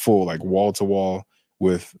full, like wall to wall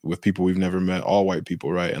with people we've never met, all white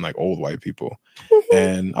people, right? And like old white people.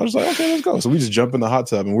 And I was like, okay, let's go. So we just jump in the hot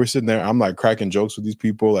tub and we're sitting there. I'm like cracking jokes with these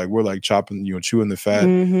people. Like we're like chopping, you know, chewing the fat,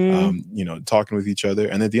 you know, talking with each other.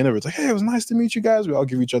 And at the end of it, it's like, hey, it was nice to meet you guys. We all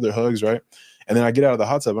give each other hugs, right? And then I get out of the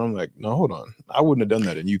hot tub and I'm like, no, hold on. I wouldn't have done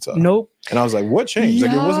that in Utah. Nope. And I was like, what changed?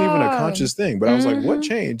 Like it wasn't even a conscious thing, but I was like, what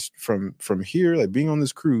changed from here, like being on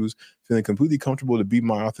this cruise, feeling completely comfortable to be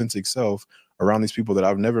my authentic self around these people that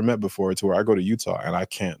I've never met before, to where I go to Utah and I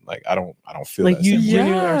can't, like, I don't feel like that you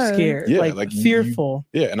genuinely are scared, like fearful.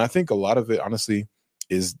 And I think a lot of it, honestly,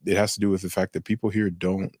 it has to do with the fact that people here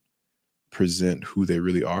don't present who they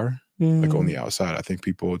really are, like on the outside. I think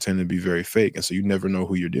people tend to be very fake, and so you never know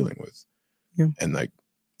who you're dealing with. And like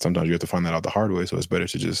sometimes you have to find that out the hard way, so it's better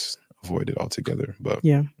to just avoid it altogether. But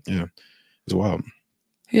yeah, it's wild.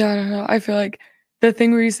 Yeah, I don't know. I feel like the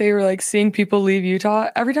thing where you say you're like seeing people leave Utah,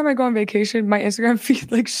 every time I go on vacation, my Instagram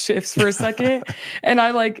feed like shifts for a second. And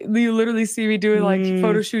you literally see me doing like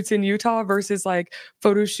photo shoots in Utah versus like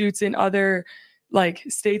photo shoots in other like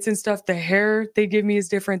states and stuff. The hair they give me is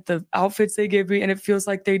different. The outfits they give me. And it feels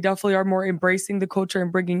like they definitely are more embracing the culture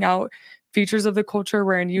and bringing out features of the culture,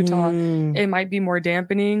 where in Utah, it might be more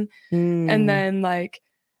dampening. And then like,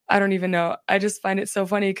 I don't even know. I just find it so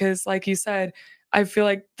funny because, like you said, I feel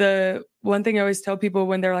like the one thing I always tell people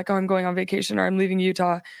when they're like, oh, I'm going on vacation or I'm leaving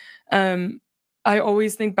Utah, I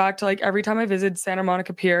always think back to like every time I visit Santa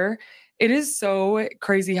Monica Pier, it is so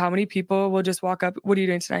crazy how many people will just walk up. What are you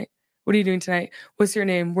doing tonight? What are you doing tonight? What's your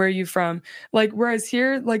name? Where are you from? Like, whereas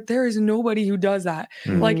here, like, there is nobody who does that.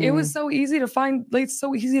 Like, it was so easy to find, like, it's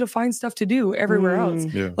so easy to find stuff to do everywhere else.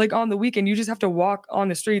 Yeah. Like, on the weekend, you just have to walk on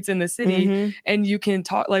the streets in the city and you can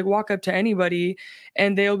talk, like, walk up to anybody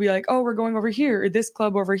and they'll be like, oh, we're going over here, or this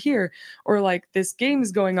club over here, or like this game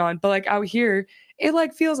is going on. But like out here, it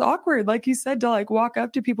like feels awkward. Like you said, to like walk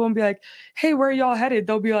up to people and be like, hey, where are y'all headed?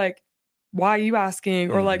 They'll be like, why are you asking?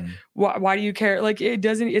 Or like, why do you care? Like,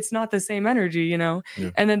 it's not the same energy, you know?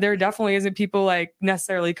 Yeah. And then there definitely isn't people like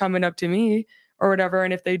necessarily coming up to me or whatever.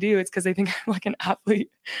 And if they do, it's because they think I'm like an athlete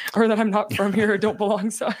or that I'm not from here or don't belong.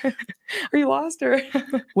 So are you lost? Or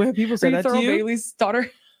where have people said that to you? Bailey's daughter.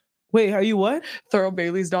 Wait, are you what? Thurl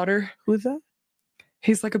Bailey's daughter. Who's that?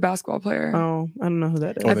 He's like a basketball player. Oh, I don't know who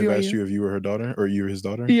that is. Oh, they've asked you if you were her daughter or you were his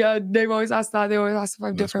daughter? Yeah, they've always asked that. They always ask if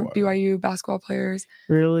I'm different BYU basketball players.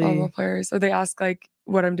 Really? Volleyball players. Or they ask like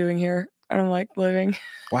what I'm doing here. And I'm like, living.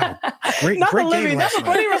 Wow. Great, not great the living. That's a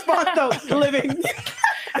funny response though. Living.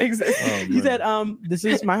 Exactly. He said, this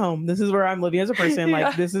is my home. This is where I'm living as a person.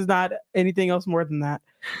 Like, this is not anything else more than that.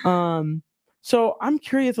 So I'm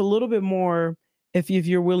curious a little bit more if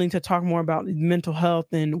you're willing to talk more about mental health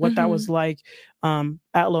and what that was like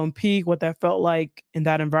at Lone Peak, what that felt like in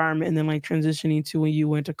that environment, and then like transitioning to when you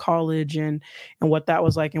went to college and what that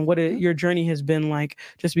was like and what your journey has been like,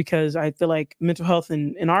 just because I feel like mental health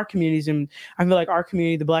in our communities, and I feel like our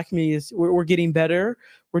community, the Black community, we're getting better.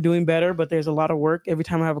 We're doing better, but there's a lot of work. Every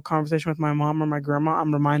time I have a conversation with my mom or my grandma,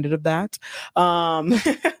 I'm reminded of that.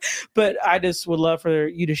 But I just would love for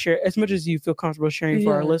you to share as much as you feel comfortable sharing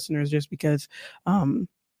for our listeners, just because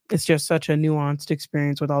it's just such a nuanced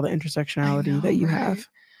experience with all the intersectionality that you have.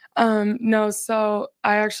 No, so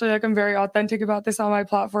I actually I'm very authentic about this on my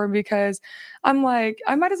platform because I'm like,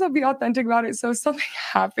 I might as well be authentic about it. So if something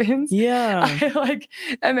happens, I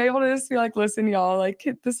am able to just be like, listen, y'all, like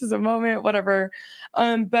this is a moment, whatever.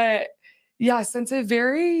 But yeah, since a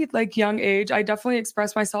very like young age, I definitely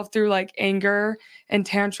expressed myself through like anger and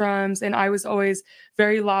tantrums. And I was always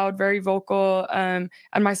very loud, very vocal. And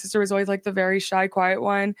my sister was always like the very shy, quiet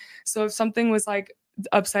one. So if something was like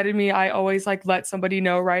upsetted me, I always like let somebody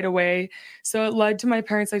know right away. So it led to my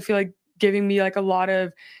parents, I feel like, giving me like a lot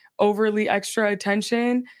of overly extra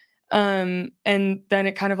attention. And then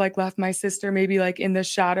it kind of like left my sister maybe like in the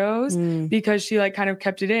shadows because she like kind of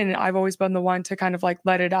kept it in. And I've always been the one to kind of like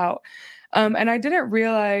let it out. And I didn't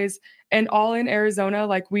realize, and all in Arizona,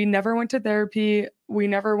 like we never went to therapy. We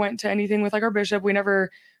never went to anything with like our bishop. We never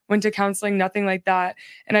went to counseling, nothing like that.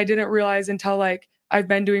 And I didn't realize until like I've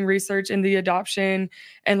been doing research in the adoption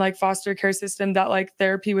and like foster care system that like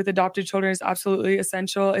therapy with adopted children is absolutely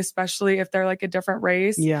essential, especially if they're like a different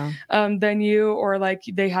race than you, or like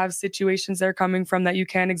they have situations they're coming from that you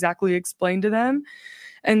can't exactly explain to them.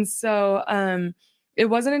 And so it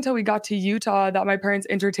wasn't until we got to Utah that my parents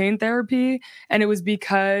entertained therapy. And it was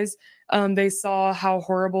because they saw how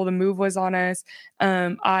horrible the move was on us.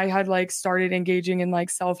 I had like started engaging in like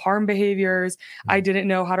self-harm behaviors. I didn't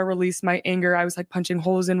know how to release my anger. I was like punching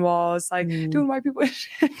holes in walls, like doing white people.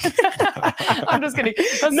 I'm just kidding.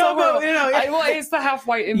 That's no, but you know, well, it's the half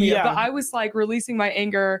white in me. But I was like releasing my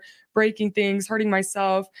anger, breaking things, hurting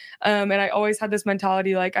myself. And I always had this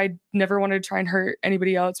mentality, like I never wanted to try and hurt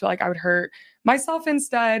anybody else, but like I would hurt myself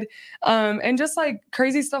instead. And just like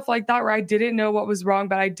crazy stuff like that, where I didn't know what was wrong,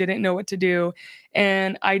 but I didn't know what to do.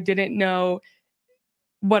 And I didn't know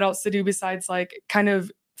what else to do besides like kind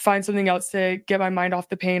of find something else to get my mind off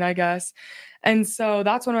the pain, I guess. And so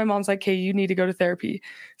that's when my mom's like, hey, you need to go to therapy.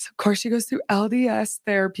 So of course she goes through LDS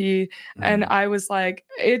therapy. And I was like,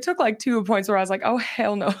 it took like 2 points where I was like, oh,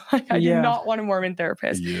 hell no. Like, I do not want a Mormon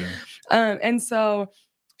therapist. And so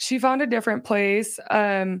she found a different place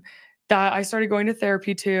that I started going to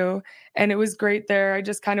therapy to. And it was great there. I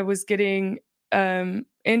just kind of was getting into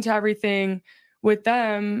everything with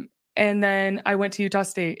them. And then I went to Utah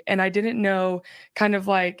State and I didn't know kind of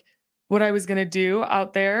like what I was going to do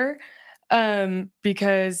out there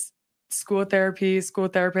because school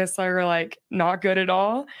therapists are like not good at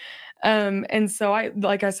all. And so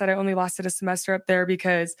like I said, I only lasted a semester up there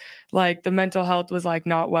because like the mental health was like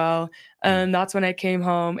not well. That's when I came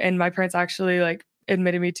home and my parents actually like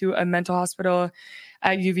admitted me to a mental hospital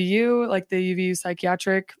at UVU, like the UVU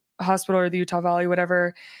psychiatric hospital or the Utah Valley,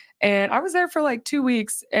 whatever. And I was there for like 2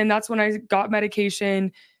 weeks. And that's when I got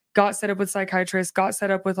medication got set up with psychiatrists, got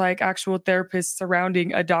set up with like actual therapists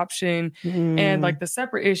surrounding adoption and like the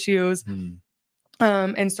separate issues,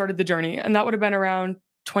 and started the journey. And that would have been around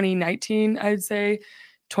 2019, I'd say.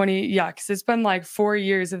 Because it's been like 4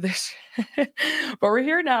 years of this, but we're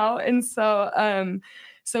here now. And so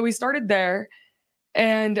we started there.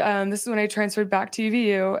 And this is when I transferred back to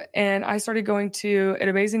UVU, and I started going to an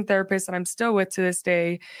amazing therapist that I'm still with to this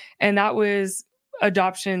day. And that was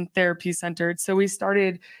adoption therapy centered. So we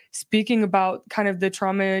started speaking about kind of the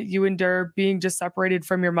trauma you endure being just separated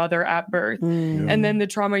from your mother at birth. And then the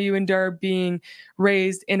trauma you endure being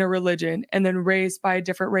raised in a religion and then raised by a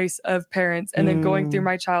different race of parents, and then going through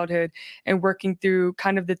my childhood and working through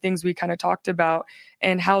kind of the things we kind of talked about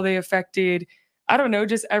and how they affected, I don't know,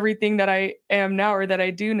 just everything that I am now or that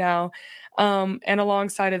I do now. And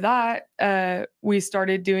alongside of that, we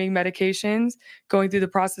started doing medications, going through the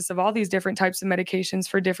process of all these different types of medications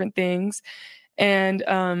for different things. And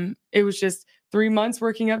it was just 3 months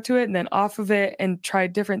working up to it and then off of it, and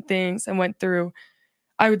tried different things and went through,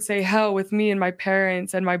 I would say, hell with me and my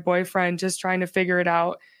parents and my boyfriend, just trying to figure it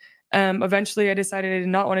out. Eventually, I decided I did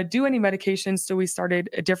not want to do any medications. So we started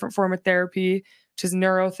a different form of therapy, which is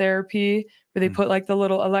neurotherapy, where they put like the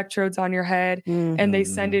little electrodes on your head and they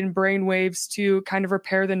send in brain waves to kind of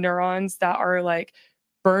repair the neurons that are like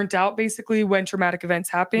burnt out basically when traumatic events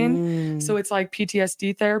happen. So it's like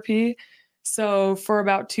PTSD therapy. So for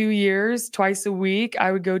about 2 years, twice a week,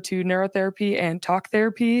 I would go to neurotherapy and talk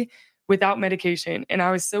therapy without medication. And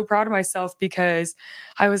I was so proud of myself because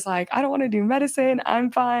I was like, I don't want to do medicine.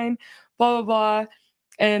 I'm fine, blah, blah, blah.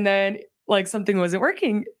 And then like something wasn't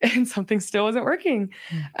working and something still wasn't working.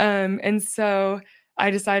 And so I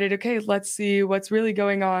decided, okay, let's see what's really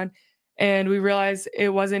going on. And we realized it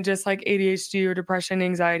wasn't just like ADHD or depression,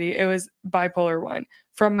 anxiety. It was bipolar 1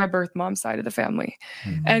 from my birth mom side of the family.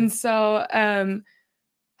 And so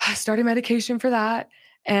I started medication for that.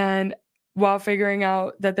 And while figuring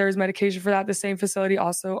out that there's medication for that, the same facility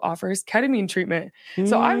also offers ketamine treatment.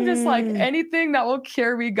 So I'm just like, anything that will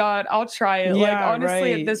cure me, God, I'll try it. Yeah, like,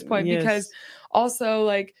 honestly, at this point, because also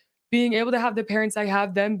like being able to have the parents I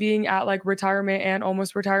have, them being at like retirement and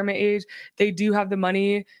almost retirement age, they do have the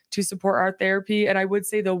money to support our therapy. And I would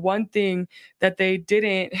say the one thing that they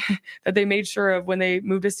didn't, that they made sure of when they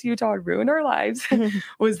moved us to Utah and ruined our lives,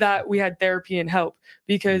 was that we had therapy and help,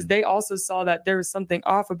 because they also saw that there was something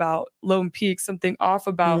off about Lone Peak, something off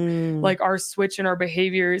about like our switch in our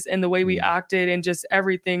behaviors and the way we acted and just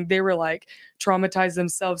everything. They were like traumatized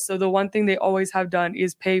themselves. So the one thing they always have done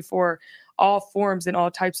is pay for all forms and all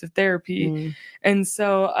types of therapy. And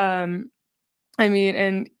so, I mean,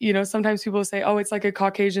 and you know, sometimes people say, oh, it's like a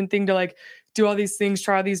Caucasian thing to like do all these things,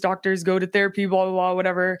 try all these doctors, go to therapy, blah, blah, blah,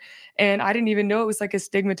 whatever. And I didn't even know it was like a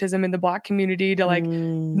stigmatism in the Black community to like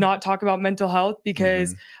not talk about mental health,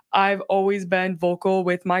 because I've always been vocal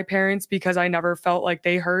with my parents because I never felt like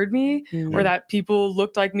they heard me or that people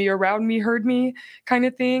looked like me around me heard me, kind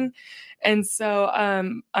of thing. And so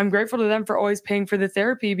I'm grateful to them for always paying for the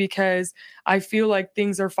therapy, because I feel like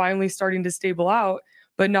things are finally starting to stable out.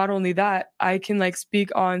 But not only that, I can like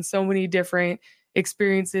speak on so many different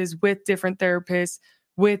experiences with different therapists,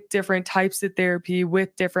 with different types of therapy,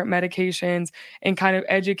 with different medications, and kind of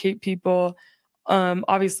educate people.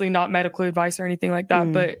 Obviously not medical advice or anything like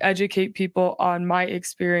that, but educate people on my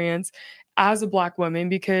experience as a Black woman,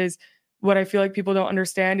 because what I feel like people don't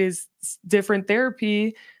understand is different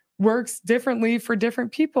therapy works differently for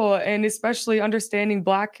different people, and especially understanding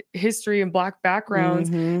Black history and Black backgrounds,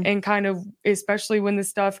 and kind of, especially when the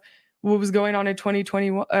stuff, what was going on in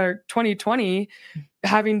 2021 or 2020,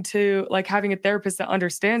 having a therapist that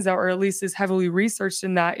understands that, or at least is heavily researched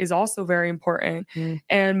in that, is also very important.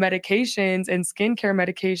 And medications and skincare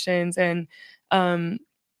medications and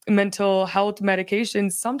mental health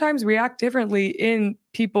medications sometimes react differently in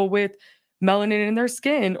people with melanin in their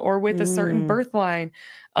skin or with a certain birth line,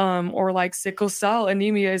 or like sickle cell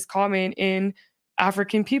anemia is common in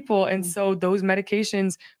African people. And so those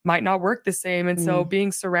medications might not work the same. And so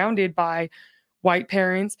being surrounded by white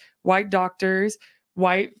parents, white doctors,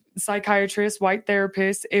 white psychiatrists, white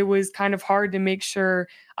therapists, it was kind of hard to make sure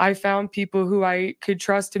I found people who I could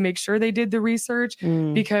trust to make sure they did the research,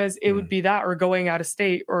 because it would be that or going out of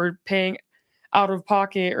state or paying out of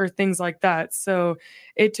pocket or things like that. So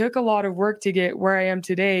it took a lot of work to get where I am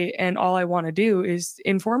today. And all I want to do is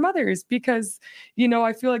inform others, because, you know,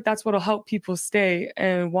 I feel like that's what'll help people stay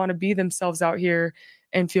and want to be themselves out here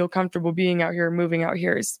and feel comfortable being out here, moving out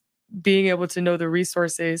here, is being able to know the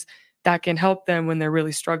resources that can help them when they're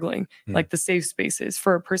really struggling, like the safe spaces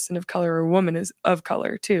for a person of color or a woman is of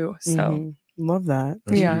color too. So love that.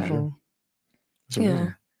 That's beautiful.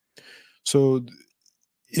 So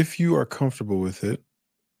if you are comfortable with it,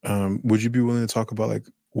 would you be willing to talk about like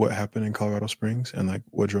what happened in Colorado Springs and like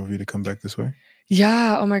what drove you to come back this way?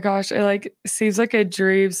 Yeah. Oh my gosh. It like seems like a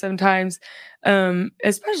dream sometimes.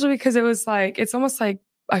 Especially because it was like, it's almost like,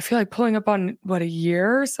 I feel like pulling up on what, a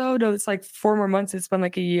year or so? No, it's like 4 more months. It's been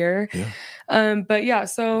like a year. Yeah. But yeah,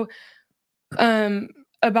 so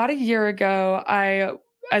about a year ago,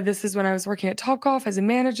 this is when I was working at Topgolf as a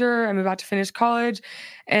manager. I'm about to finish college.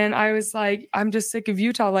 And I was like, I'm just sick of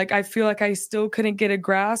Utah. Like, I feel like I still couldn't get a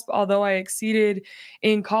grasp, although I exceeded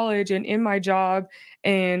in college and in my job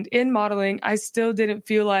and in modeling. I still didn't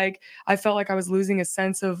feel like I felt like I was losing a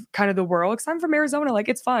sense of kind of the world. Cause I'm from Arizona. Like,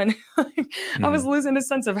 it's fun. I was losing a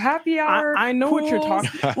sense of happy hour. I know what you're talking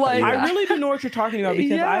about. Like, I really do know what you're talking about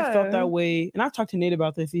because I felt that way. And I've talked to Nate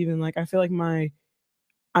about this even. Like, I feel like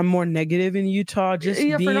I'm more negative in Utah. Just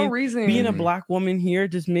for no reason. Being a Black woman here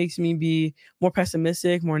just makes me be more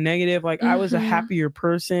pessimistic, more negative. Like I was a happier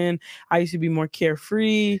person. I used to be more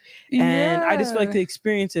carefree. And I just feel like the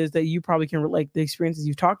experiences that you probably can relate, the experiences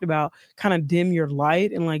you've talked about kind of dim your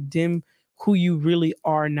light and like dim who you really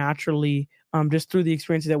are naturally, just through the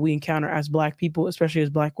experiences that we encounter as Black people, especially as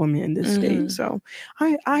Black women in this state. So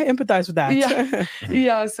I empathize with that.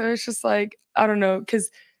 Yeah. So it's just like, I don't know. Cause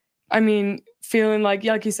I mean, feeling like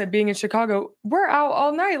you said, being in Chicago, we're out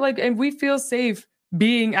all night, like, and we feel safe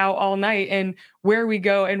being out all night and where we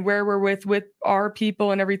go and where we're with our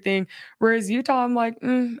people and everything. Whereas Utah, I'm like,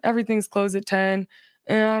 everything's closed at 10,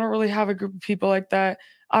 and I don't really have a group of people like that.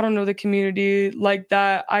 I don't know the community like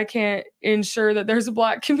that. I can't ensure that there's a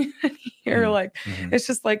Black community here. Like, it's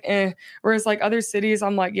just like, Whereas like other cities,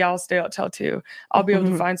 I'm like, yeah, I'll stay out till 2. I'll be able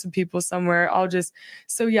to find some people somewhere.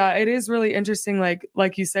 So yeah, it is really interesting.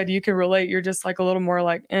 Like you said, you can relate. You're just like a little more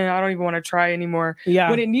like, I don't even want to try anymore. Yeah.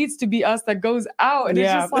 When it needs to be us that goes out. And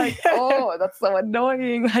it's just like, oh, that's so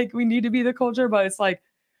annoying. Like, we need to be the culture, but it's like,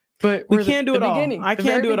 but we can't do it all. I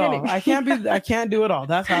can't do it all. I can't do it all.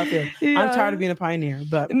 That's how I feel. Yeah. I'm tired of being a pioneer,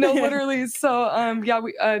 but no, literally. So,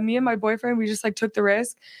 me and my boyfriend, we just like took the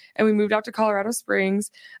risk and we moved out to Colorado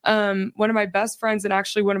Springs. One of my best friends and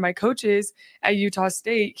actually one of my coaches at Utah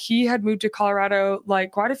State, he had moved to Colorado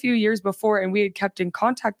like quite a few years before, and we had kept in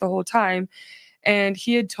contact the whole time. And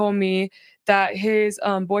he had told me that his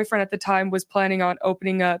boyfriend at the time was planning on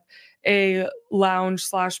opening up a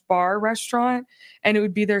lounge/bar restaurant, and it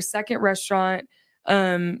would be their second restaurant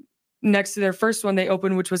next to their first one they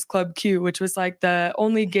opened, which was Club Q, which was like the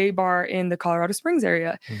only gay bar in the Colorado Springs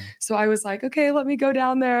area. So I was like, okay, let me go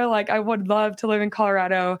down there. Like, I would love to live in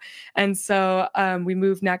Colorado. And so we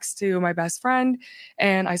moved next to my best friend,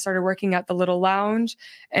 and I started working at the little lounge.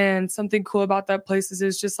 And something cool about that place is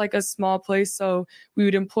it's just like a small place. So we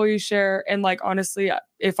would employee share. And like, honestly,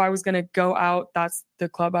 if I was going to go out, that's the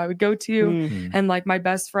club I would go to. And like, my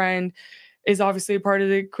best friend is obviously a part of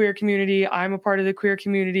the queer community. I'm a part of the queer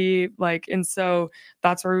community. Like, and so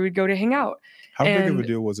that's where we would go to hang out. How big of a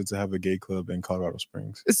deal was it to have a gay club in Colorado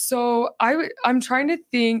Springs? So I'm trying to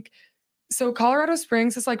think. So Colorado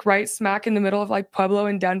Springs is like right smack in the middle of like Pueblo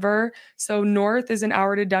and Denver. So north is an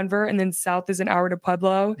hour to Denver, and then south is an hour to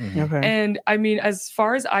Pueblo. Okay. And I mean, as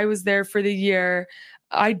far as I was there for the year,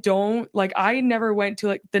 I never went to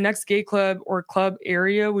like the next gay club or club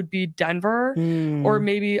area would be Denver, or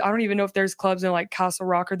maybe, I don't even know if there's clubs in like Castle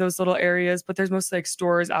Rock or those little areas, but there's mostly like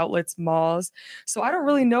stores, outlets, malls. So I don't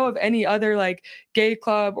really know of any other like gay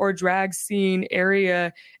club or drag scene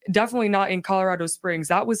area. Definitely not in Colorado Springs.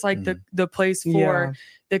 That was like the place for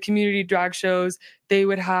the community drag shows. They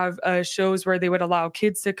would have shows where they would allow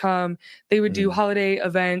kids to come. They would do holiday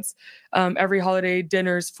events, every holiday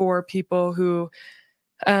dinners for people who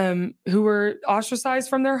were ostracized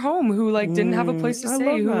from their home, who like didn't have a place to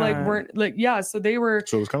stay, who like weren't like, so they were.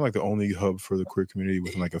 So it was kind of like the only hub for the queer community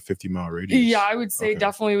within like a 50-mile radius. Yeah, I would say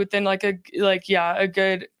definitely within like a good,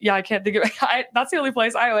 I can't think of it. That's the only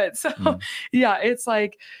place I went. So it's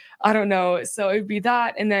like, I don't know. So it'd be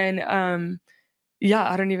that. And then,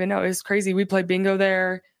 I don't even know. It's crazy. We played bingo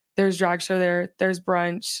there. There's drag show there. There's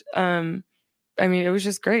brunch. I mean, it was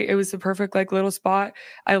just great. It was the perfect like little spot.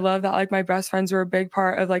 I love that like my best friends were a big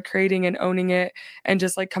part of like creating and owning it, and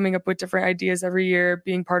just like coming up with different ideas every year,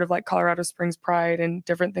 being part of like Colorado Springs Pride and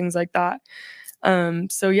different things like that.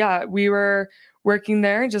 So yeah, we were working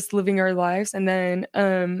there and just living our lives. And then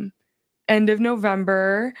end of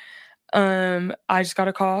November, I just got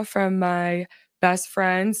a call from my best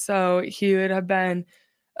friend. So he would have been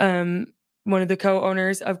one of the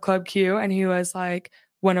co-owners of Club Q, and he was like,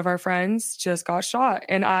 one of our friends just got shot.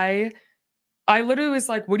 And I literally was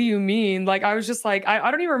like, what do you mean? Like, I was just like,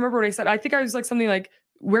 I don't even remember what I said. I think I was like something like,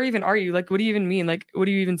 where even are you? Like, what do you even mean? Like, what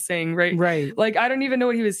are you even saying? Right. Right. Like, I don't even know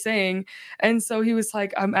what he was saying. And so he was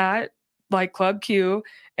like, I'm at like Club Q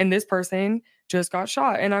and this person just got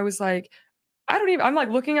shot. And I was like, I'm like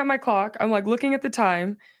looking at my clock. I'm like looking at the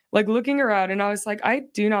time, like looking around. And I was like, I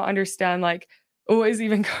do not understand like what is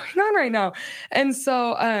even going on right now. And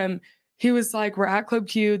so, he was like, we're at Club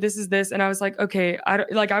Q. This is this. And I was like, okay,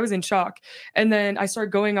 I was in shock. And then I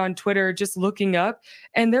started going on Twitter, just looking up,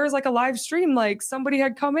 and there was like a live stream. Like somebody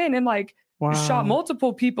had come in and like shot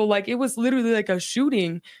multiple people. Like it was literally like a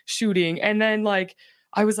shooting. And then like,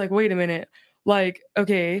 I was like, wait a minute. Like,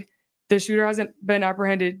 okay, the shooter hasn't been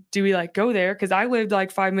apprehended. Do we like go there? Cause I lived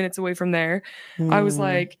like 5 minutes away from there. I was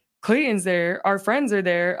like, Clayton's there. Our friends are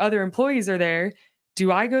there. Other employees are there.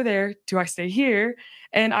 Do I go there? Do I stay here?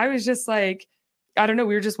 And I was just like, I don't know.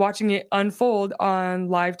 We were just watching it unfold on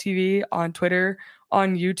live TV, on Twitter,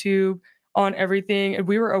 on YouTube, on everything. And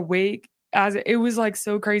we were awake as it was like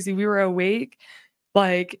so crazy. We were awake,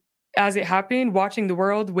 like as it happened, watching the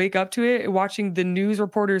world wake up to it, watching the news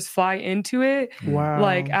reporters fly into it,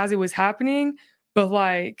 like as it was happening. But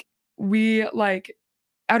like,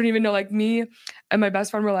 I don't even know, like me and my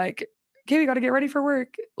best friend were like, okay, we got to get ready for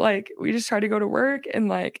work. Like, we just tried to go to work. And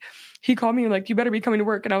like, he called me and like, you better be coming to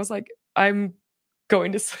work. And I was like, I'm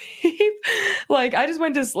going to sleep. Like, I just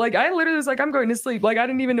went to, like, I literally was like, I'm going to sleep. Like, I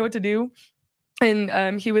didn't even know what to do.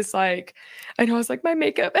 And he was like, I know, I was like, my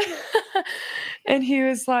makeup. And he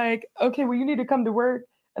was like, okay, well, you need to come to work.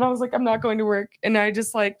 And I was like, I'm not going to work. And I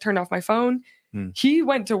just like turned off my phone. He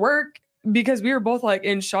went to work because we were both like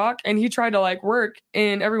in shock, and he tried to like work,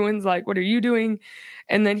 and everyone's like, what are you doing?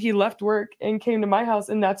 And then he left work and came to my house.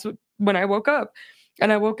 And that's when I woke up,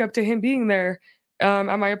 and I woke up to him being there at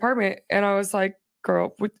my apartment. And I was like,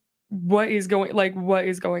 girl, what is going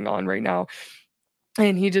on right now?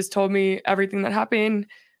 And he just told me everything that happened.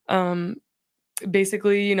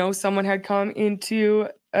 Basically, you know, someone had come into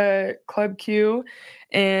Club Q,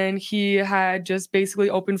 and he had just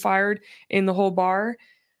basically open fired in the whole bar,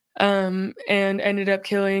 and ended up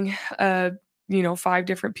killing, 5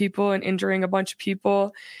 different people and injuring a bunch of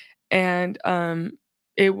people. And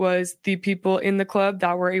it was the people in the club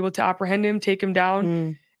that were able to apprehend him, take him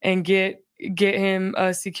down, and get him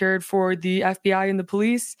secured for the FBI and the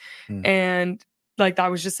police. And like,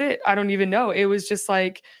 that was just it. I don't even know. It was just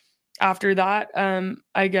like, after that,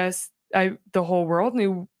 I guess the whole world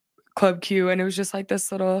knew Club Q, and it was just like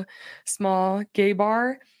this little small gay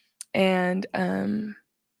bar. And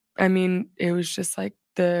I mean, it was just like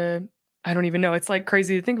I don't even know. It's like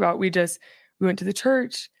crazy to think about. We went to the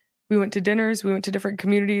church, we went to dinners, we went to different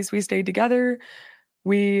communities, we stayed together.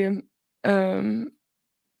 We, I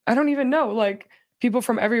don't even know, like people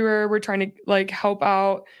from everywhere were trying to like help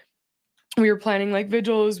out. We were planning like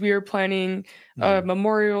vigils, we were planning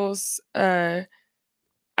memorials. I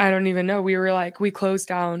don't even know. We were like, we closed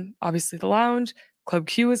down, obviously the lounge, Club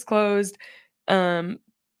Q was closed.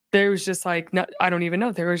 There was just like, I don't even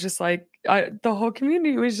know. There was just like, the whole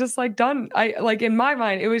community was just like done. Like in my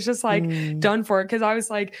mind, it was just like done for it. Cause I was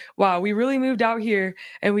like, wow, we really moved out here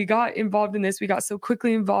and we got involved in this. We got so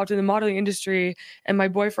quickly involved in the modeling industry and my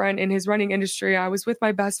boyfriend in his running industry. I was with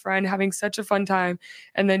my best friend having such a fun time.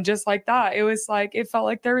 And then just like that, it was like, it felt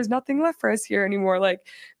like there was nothing left for us here anymore. Like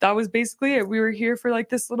that was basically it. We were here for like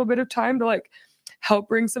this little bit of time to like help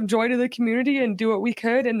bring some joy to the community and do what we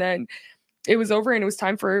could. And then it was over, and it was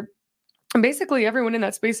time for basically everyone in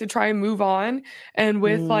that space to try and move on. And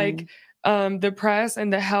with like the press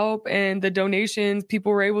and the help and the donations,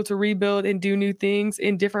 people were able to rebuild and do new things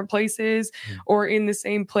in different places or in the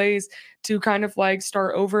same place to kind of like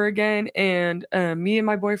start over again. And me and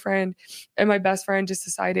my boyfriend and my best friend just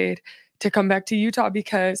decided to come back to Utah,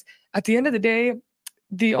 because at the end of the day,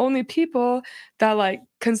 the only people that like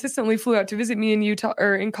consistently flew out to visit me in Utah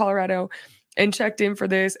or in Colorado and checked in for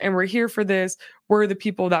this and were here for this were the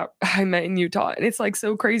people that I met in Utah. And it's like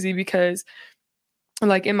so crazy because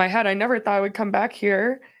like in my head, I never thought I would come back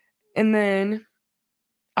here. And then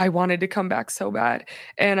I wanted to come back so bad.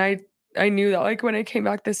 And I knew that like when I came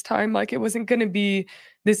back this time, like it wasn't going to be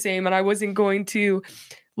the same, and I wasn't going to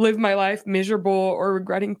live my life miserable or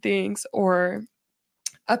regretting things or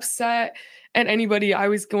upset at anybody. I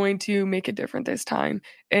was going to make it different this time.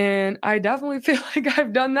 And I definitely feel like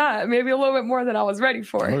I've done that, maybe a little bit more than I was ready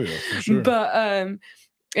for. Oh yeah, for sure. But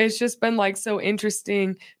it's just been like so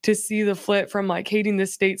interesting to see the flip from like hating the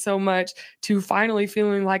state so much to finally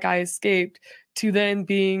feeling like I escaped, to then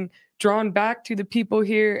being drawn back to the people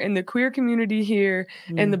here and the queer community here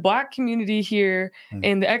and the Black community here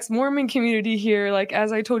and the ex-Mormon community here. Like,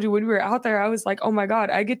 as I told you, when we were out there, I was like, oh my God,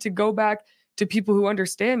 I get to go back to people who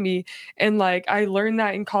understand me. And like, I learned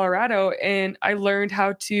that in Colorado, and I learned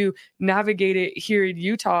how to navigate it here in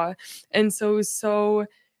Utah. And so it was so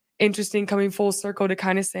interesting coming full circle to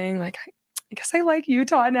kind of saying like, I guess I like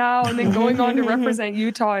Utah now. And then going on to represent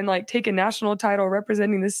Utah and like take a national title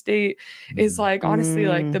representing the state is like honestly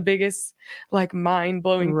like the biggest like mind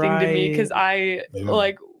blowing thing to me. Cause I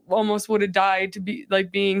like almost would have died to be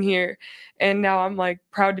like being here. And now I'm like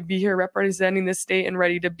proud to be here representing the state and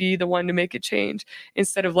ready to be the one to make a change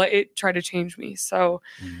instead of let it try to change me. So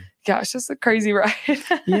yeah, it's just a crazy ride.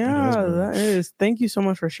 Yeah, that is. Thank you so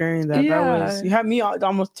much for sharing that. Yeah. That was, you had me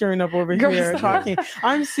almost tearing up over here talking.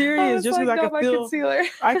 I'm serious, just because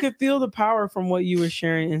I could feel the power from what you were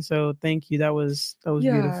sharing, and so thank you. That was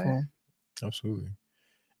beautiful. Absolutely.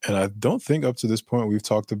 And I don't think up to this point we've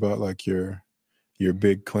talked about like your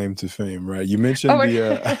big claim to fame, right? You mentioned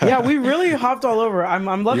yeah, we really hopped all over. I'm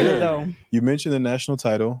loving it though. You mentioned the national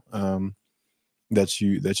title. That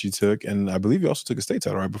you took, and I believe you also took a state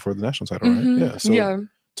title right before the national title, right? Yeah. So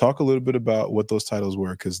talk a little bit about what those titles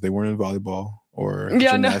were, because they weren't in volleyball or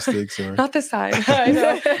gymnastics or not this time. I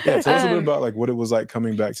know. Tell us a bit about like what it was like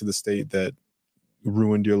coming back to the state that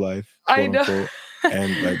ruined your life, quote unquote,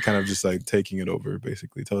 and like kind of just like taking it over,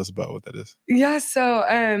 basically. Tell us about what that is. Yeah.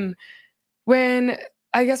 So when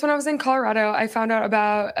I was in Colorado, I found out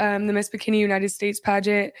about the Miss Bikini United States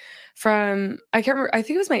pageant from, I can't remember, I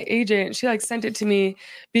think it was my agent. She like sent it to me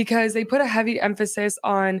because they put a heavy emphasis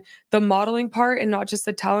on the modeling part and not just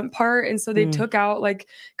the talent part. And so they took out like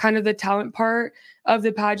kind of the talent part of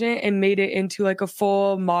the pageant and made it into like a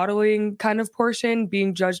full modeling kind of portion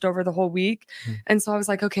being judged over the whole week. And so I was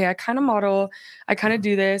like, okay, I kind of model, I kind of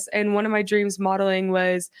do this. And one of my dreams modeling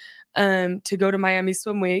was to go to Miami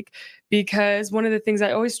Swim Week, because one of the things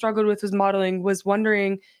I always struggled with modeling was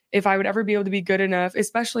wondering if I would ever be able to be good enough,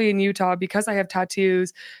 especially in Utah, because I have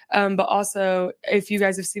tattoos. But also, if you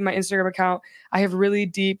guys have seen my Instagram account, I have really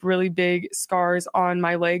deep, really big scars on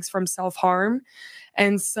my legs from self-harm.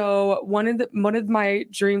 And so one of my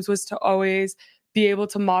dreams was to always be able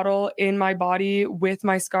to model in my body with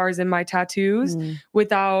my scars and my tattoos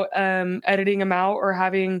without editing them out or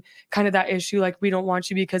having kind of that issue like, we don't want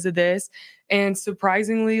you because of this. And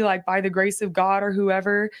surprisingly, like by the grace of God or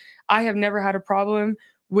whoever, I have never had a problem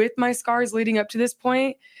with my scars leading up to this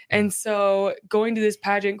point. And so going to this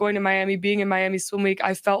pageant, going to Miami, being in Miami Swim Week,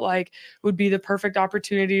 I felt like would be the perfect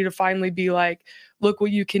opportunity to finally be like, look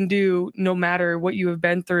what you can do no matter what you have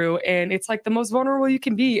been through. And it's like the most vulnerable you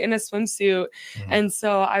can be in a swimsuit. And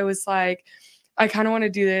so I was like, I kind of want to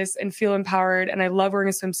do this and feel empowered. And I love wearing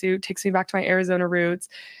a swimsuit. It takes me back to my Arizona roots.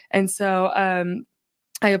 And so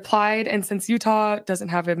I applied, and since Utah doesn't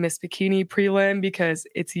have a Miss Bikini prelim because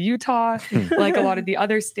it's Utah, like a lot of the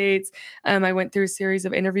other states, I went through a series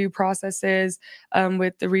of interview processes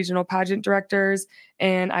with the regional pageant directors,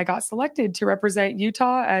 and I got selected to represent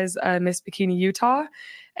Utah as Miss Bikini Utah.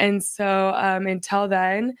 And so until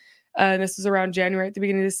then, this was around January at the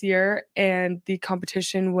beginning of this year, and the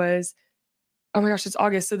competition was, oh my gosh, it's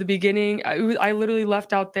August. So the beginning, I literally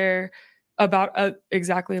left out there about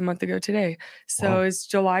exactly a month ago today. So it's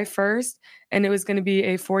July 1st, and it was going to be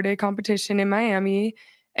a 4-day competition in Miami,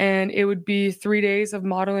 and it would be 3 days of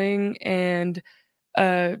modeling and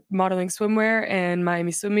modeling swimwear and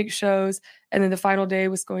Miami Swim Week shows. And then the final day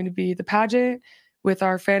was going to be the pageant with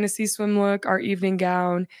our fantasy swim look, our evening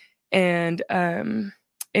gown, and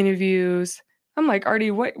interviews. I'm like, Artie,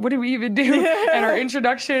 what did we even do? And our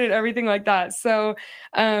introduction and everything like that. So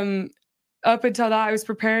up until that, I was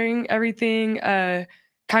preparing everything,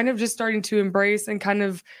 kind of just starting to embrace and kind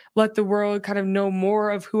of let the world kind of know more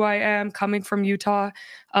of who I am coming from Utah.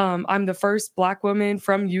 I'm the first Black woman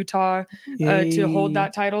from Utah to hold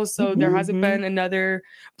that title. So there hasn't been another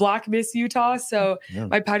Black Miss Utah. So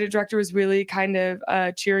my pageant director was really kind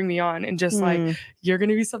of cheering me on and just like, you're going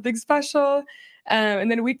to be something special. And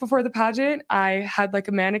then a week before the pageant, I had like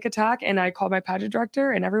a manic attack, and I called my pageant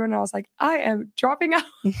director and everyone. I was like, I am dropping out.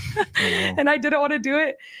 And I didn't want to do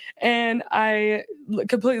it. And I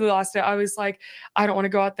completely lost it. I was like, I don't want to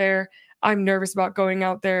go out there. I'm nervous about going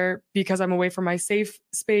out there because I'm away from my safe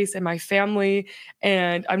space and my family.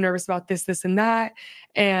 And I'm nervous about this, and that.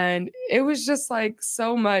 And it was just like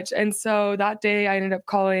so much. And so that day I ended up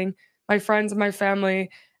calling my friends and my family,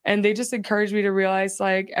 and they just encouraged me to realize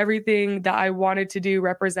like everything that I wanted to do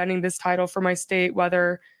representing this title for my state,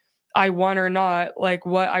 whether I won or not, like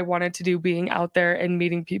what I wanted to do being out there and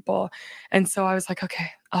meeting people. And so I was like, okay,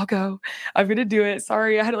 I'll go. I'm going to do it.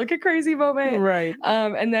 Sorry, I had like a crazy moment. Right.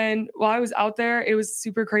 And then while I was out there, it was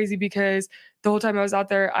super crazy because the whole time I was out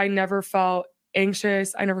there, I never felt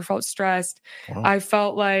anxious. I never felt stressed. I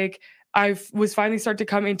felt like I was finally starting to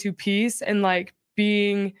come into peace and like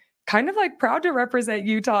being kind of like proud to represent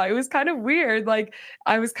Utah. It was kind of weird. Like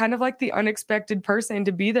I was kind of like the unexpected person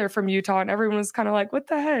to be there from Utah, and everyone was kind of like, what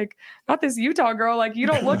the heck? Not this Utah girl. Like you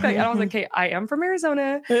don't look like, and I was like, hey, I am from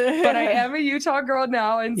Arizona, but I am a Utah girl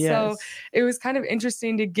now. And so it was kind of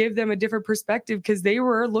interesting to give them a different perspective because they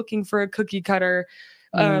were looking for a cookie cutter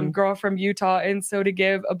girl from Utah. And so to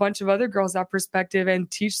give a bunch of other girls that perspective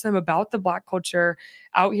and teach them about the Black culture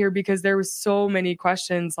out here, because there was so many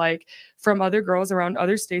questions like from other girls around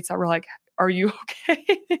other states that were like, are you okay?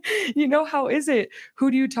 You know, how is it? Who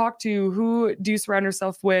do you talk to? Who do you surround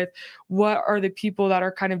yourself with? What are the people that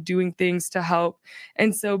are kind of doing things to help?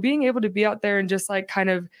 And so being able to be out there and just like kind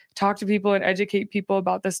of talk to people and educate people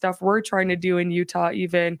about the stuff we're trying to do in Utah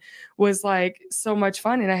even was like so much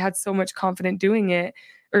fun. And I had so much confidence doing it.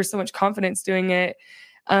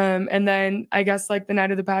 And then I guess like the night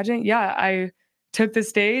of the pageant, I took the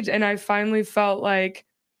stage and I finally felt like,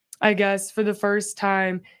 I guess for the first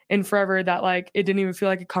time in forever, that like it didn't even feel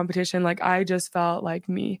like a competition. Like I just felt like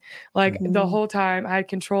me. Like the whole time I had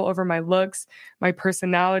control over my looks, my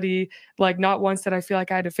personality. Like not once did I feel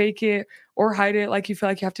like I had to fake it or hide it like you feel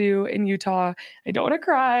like you have to in Utah. I don't want to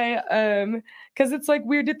cry because it's like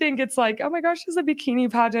weird to think it's like, oh my gosh, it's a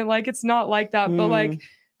bikini pageant. Like it's not like that. But like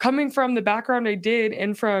coming from the background I did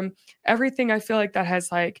and from everything I feel like that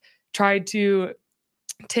has like tried to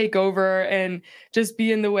take over and just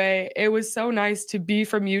be in the way. It was so nice to be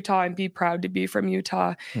from Utah and be proud to be from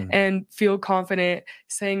Utah and feel confident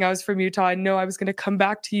saying I was from Utah and know I was going to come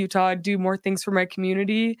back to Utah and do more things for my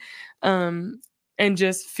community and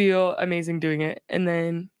just feel amazing doing it. And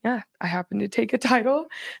then, I happened to take a title.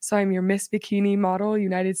 So I'm your Miss Bikini Model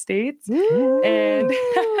United States. Ooh, and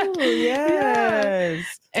yes.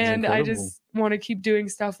 And I just want to keep doing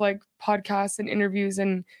stuff like podcasts and interviews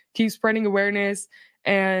and keep spreading awareness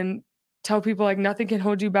and tell people like nothing can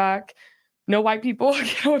hold you back. No white people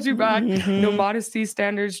can hold you back. No modesty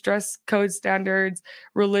standards, dress code standards,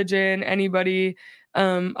 religion, anybody.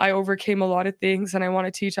 I overcame a lot of things and I want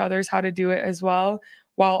to teach others how to do it as well,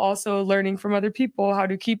 while also learning from other people how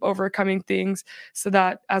to keep overcoming things so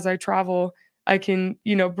that as I travel, I can,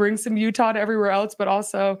 bring some Utah to everywhere else, but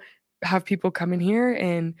also have people come in here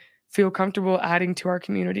and feel comfortable adding to our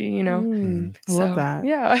community, Love that.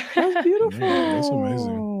 Yeah. That's beautiful. Yeah, that's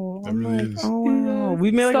amazing. That really is. Oh, wow.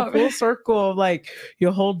 We made like a full circle of like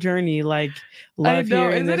your whole journey, like love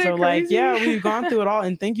hearing this. So like, we've gone through it all.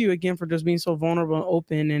 And thank you again for just being so vulnerable and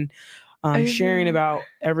open and sharing about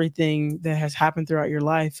everything that has happened throughout your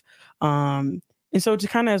life. And so to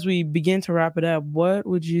kind of, as we begin to wrap it up, what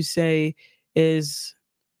would you say is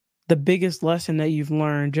the biggest lesson that you've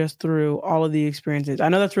learned just through all of the experiences? I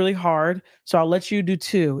know that's really hard, so I'll let you do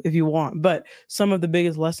 2 if you want, but some of the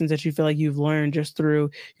biggest lessons that you feel like you've learned just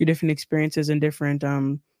through your different experiences and different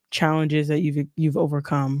challenges that you've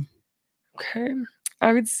overcome. Okay.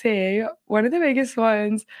 I would say one of the biggest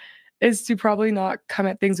ones is to probably not come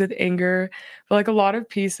at things with anger, but like a lot of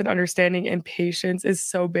peace and understanding and patience is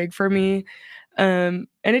so big for me. And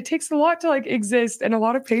it takes a lot to like exist and a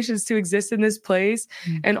lot of patience to exist in this place.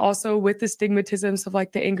 And also with the stigmatisms of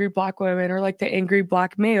like the angry Black women or like the angry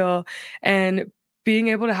Black male, and being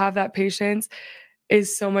able to have that patience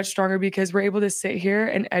is so much stronger because we're able to sit here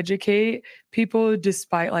and educate people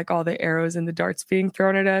despite like all the arrows and the darts being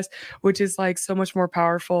thrown at us, which is like so much more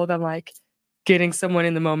powerful than like getting someone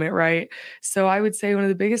in the moment, right? So I would say one of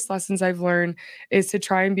the biggest lessons I've learned is to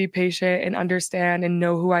try and be patient and understand and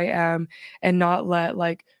know who I am and not let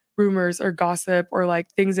like rumors or gossip or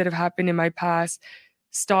like things that have happened in my past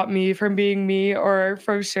stop me from being me or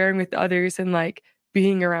from sharing with others and like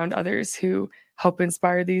being around others who help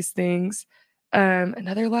inspire these things.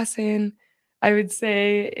 Another lesson I would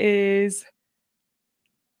say is,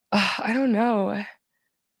 I don't know.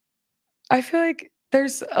 I feel like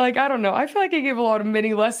there's like, I don't know. I feel like I gave a lot of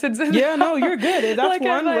mini lessons. Yeah, no, you're good. That's like,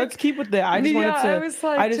 one. Let's keep with that. I just wanted to. I was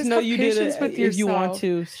like, I just know you did it. With if you want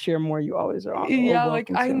to share more, you always are. Yeah, like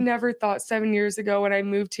I never thought 7 years ago when I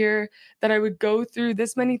moved here that I would go through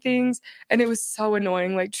this many things, and it was so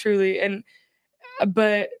annoying, like truly.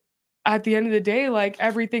 But at the end of the day, like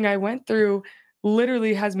everything I went through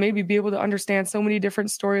literally has made me be able to understand so many different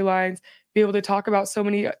storylines, be able to talk about so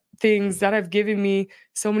many things that have given me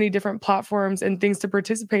so many different platforms and things to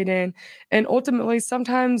participate in. And ultimately,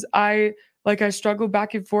 sometimes I struggle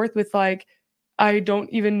back and forth with like, I don't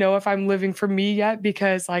even know if I'm living for me yet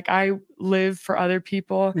because like I live for other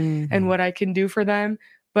people and what I can do for them.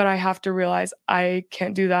 But I have to realize I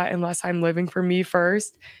can't do that unless I'm living for me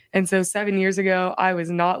first. And so 7 years ago, I was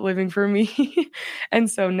not living for me. And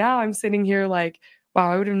so now I'm sitting here like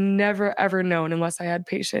wow, I would have never, ever known unless I had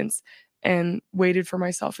patience and waited for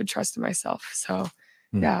myself and trusted myself. So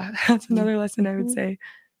yeah, that's another lesson I would say.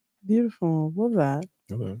 Beautiful. Love that.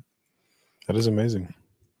 Okay. That is amazing.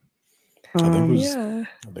 I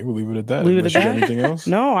think we'll leave it at that. Leave it at that. Anything else?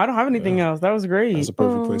 No, I don't have anything else. That was great. That's a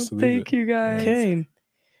perfect place to leave it. Thank you, guys. Okay.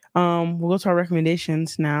 We'll go to our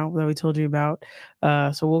recommendations now that we told you about.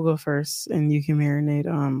 So we'll go first, and you can marinate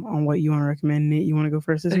on what you want to recommend. Nate, you want to go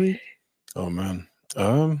first this week? Oh man.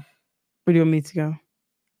 Where do you want me to go?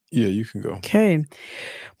 Yeah, you can go. Okay.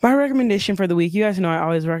 My recommendation for the week, you guys know I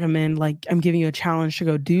always recommend, like, I'm giving you a challenge to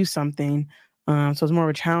go do something. So it's more of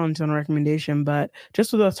a challenge than a recommendation. But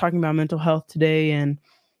just with us talking about mental health today and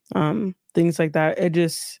things like that, it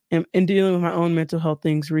just, in dealing with my own mental health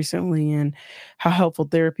things recently and how helpful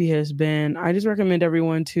therapy has been, I just recommend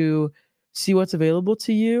everyone to see what's available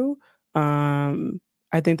to you.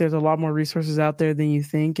 I think there's a lot more resources out there than you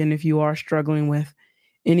think. And if you are struggling with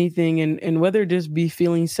anything, and whether it just be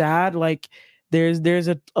feeling sad, like there's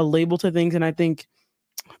a label to things. And I think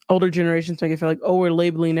older generations make it feel like, oh, we're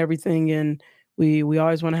labeling everything and we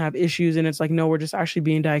always want to have issues. And it's like, no, we're just actually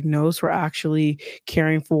being diagnosed. We're actually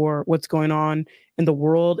caring for what's going on in the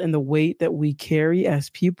world and the weight that we carry as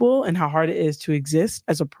people and how hard it is to exist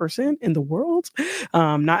as a person in the world.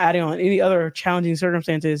 Not adding on any other challenging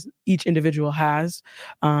circumstances each individual has.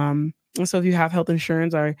 And so if you have health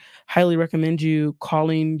insurance, I highly recommend you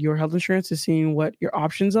calling your health insurance to seeing what your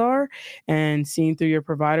options are and seeing through your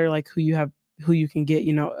provider, like who you can get,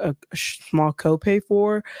 a small copay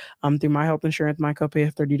for. Through my health insurance, my copay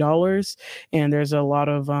is $30. And there's a lot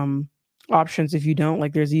of options if you don't.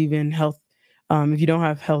 Like there's even health. If you don't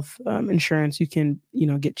have health insurance, you can,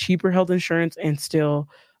 get cheaper health insurance and still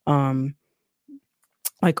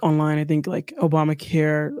like online, I think like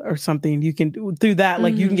Obamacare or something, you can do through that,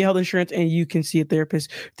 like you can get health insurance and you can see a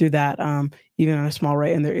therapist through that, even on a small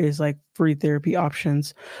rate. And there is like free therapy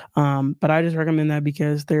options. But I just recommend that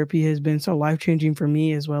because therapy has been so life-changing for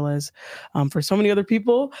me as well as for so many other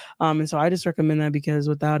people. And so I just recommend that because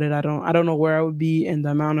without it, I don't know where I would be, and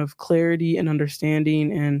the amount of clarity and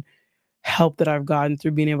understanding and help that I've gotten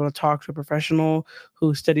through being able to talk to a professional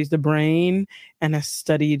who studies the brain and has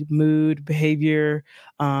studied mood, behavior.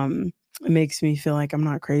 It makes me feel like I'm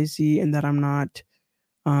not crazy and that I'm not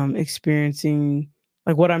experiencing,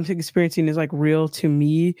 like what I'm experiencing is like real to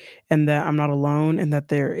me, and that I'm not alone, and that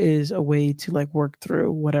there is a way to like work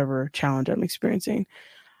through whatever challenge I'm experiencing.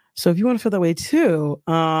 So if you want to feel that way too,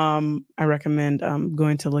 I recommend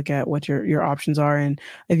going to look at what your options are. And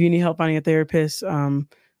if you need help finding a therapist,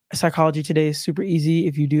 Psychology Today is super easy.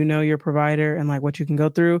 If you do know your provider and like what you can go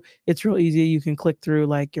through, it's real easy. You can click through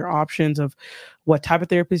like your options of what type of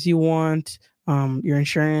therapist you want, your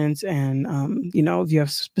insurance, and if you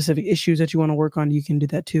have specific issues that you want to work on, you can do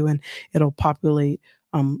that too. And it'll populate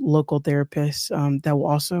local therapists that will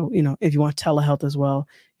also, if you want telehealth as well,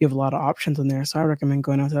 you have a lot of options on there. So I recommend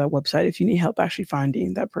going onto that website if you need help actually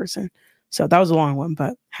finding that person. So that was a long one,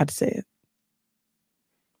 but had to say it.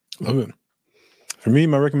 Love it. For me,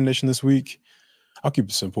 my recommendation this week, I'll keep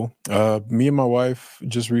it simple. Me and my wife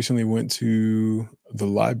just recently went to the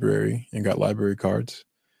library and got library cards.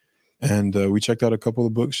 And we checked out a couple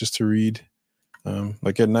of books just to read,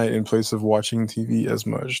 like at night in place of watching TV as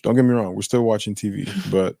much. Don't get me wrong, we're still watching TV,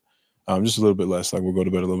 but just a little bit less. Like we'll go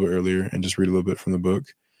to bed a little bit earlier and just read a little bit from the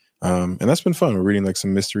book. And that's been fun. We're reading like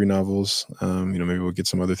some mystery novels. Maybe we'll get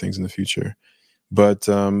some other things in the future. But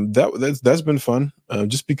that's been fun,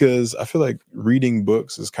 just because I feel like reading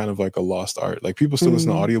books is kind of like a lost art. Like people still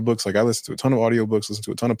listen to audiobooks. Like I listen to a ton of audiobooks, listen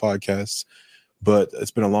to a ton of podcasts, but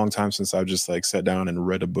it's been a long time since I've just like sat down and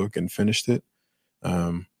read a book and finished it.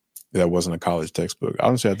 That wasn't a college textbook.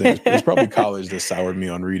 Honestly, I think it's probably college that soured me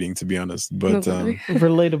on reading, to be honest. But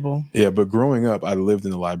relatable. Yeah, but growing up, I lived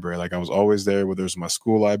in the library. Like I was always there, whether it was my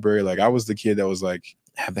school library. Like I was the kid that was like,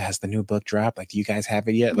 has the new book dropped? Like, do you guys have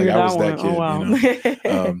it yet? Like I was that kid,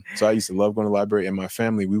 Oh, wow. So I used to love going to the library, and my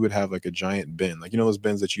family, we would have like a giant bin. Like, those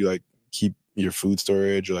bins that you like keep your food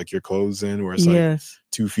storage or like your clothes in, where it's like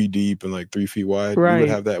 2 feet deep and like 3 feet wide. Right. We would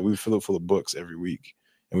have that. We would fill it full of books every week,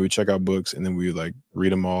 and we would check out books, and then we would like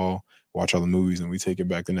read them all, watch all the movies, and we take it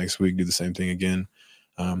back the next week, do the same thing again.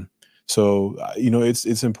 So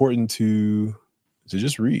it's important to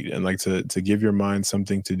just read and like to give your mind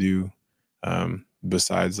something to do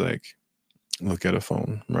besides like look at a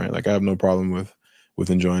phone, right? Like I have no problem with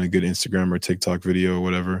enjoying a good Instagram or TikTok video or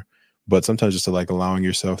whatever, but sometimes just to like allowing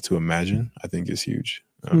yourself to imagine, I think is huge.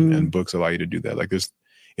 And books allow you to do that. Like it's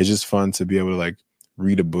just fun to be able to like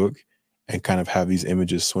read a book and kind of have these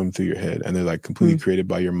images swim through your head, and they're like completely created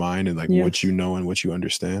by your mind and like what you know and what you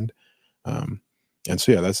understand. And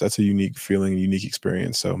so, yeah, that's a unique feeling, unique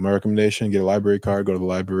experience. So my recommendation, get a library card, go to the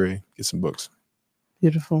library, get some books.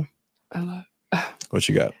 Beautiful. I love What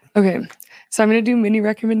you got? Okay. So I'm going to do mini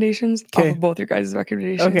recommendations off of both your guys'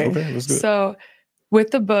 recommendations. Okay, let's do it. So with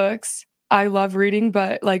the books, I love reading,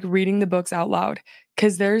 but like reading the books out loud,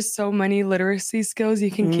 because there's so many literacy skills you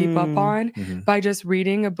can keep up on by just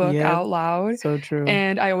reading a book out loud. So true.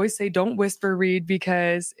 And I always say don't whisper read,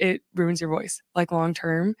 because it ruins your voice like long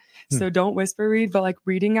term. So don't whisper read, but like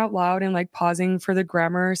reading out loud and like pausing for the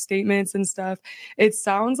grammar statements and stuff. It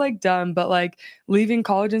sounds like dumb, but like leaving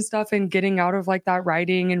college and stuff and getting out of like that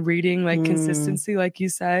writing and reading like consistency, like you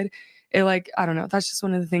said, it like, I don't know, that's just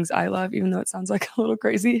one of the things I love, even though it sounds like a little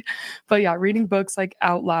crazy. But yeah, reading books like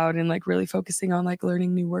out loud and like really focusing on like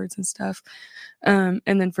learning new words and stuff. And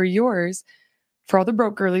then for yours, for all the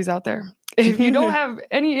broke girlies out there, if you don't have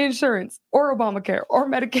any insurance or Obamacare or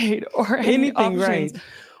Medicaid or anything options, right.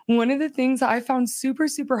 One of the things that I found super,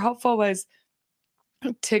 super helpful was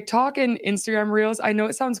TikTok and Instagram reels. I know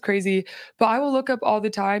it sounds crazy, but I will look up all the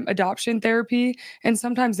time adoption therapy. And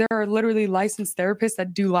sometimes there are literally licensed therapists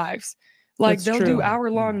that do lives. Like they'll do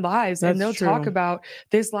hour-long lives and they'll talk about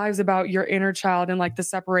this live's about your inner child and like the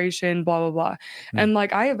separation, blah, blah, blah. And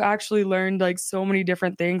like I have actually learned like so many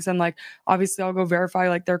different things. And like obviously I'll go verify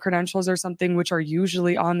like their credentials or something, which are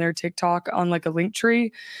usually on their TikTok on like a link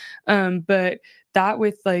tree. But that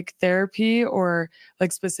with like therapy or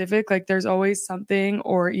like specific, like there's always something,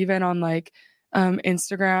 or even on like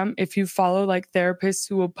Instagram, if you follow like therapists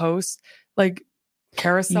who will post like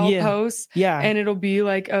carousel posts and it'll be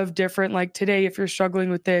like of different, like today if you're struggling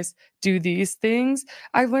with this, do these things.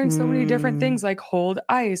 I've learned so many different things, like hold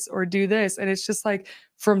ice or do this, and it's just like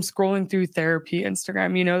from scrolling through therapy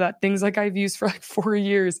Instagram, you know, that things like I've used for like 4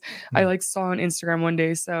 years I like saw on Instagram one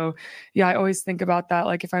day. So yeah, I always think about that,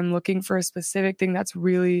 like if I'm looking for a specific thing that's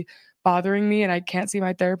really bothering me and I can't see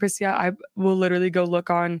my therapist yet, I will literally go look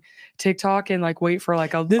on TikTok and like wait for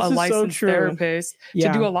like a licensed therapist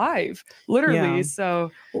to do a live, literally. So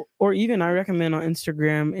or even I recommend on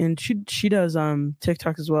Instagram, and she does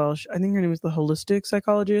TikTok as well. I think her name is the Holistic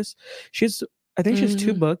Psychologist. I think she has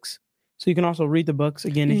 2 books, so you can also read the books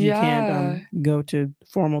again if you can't go to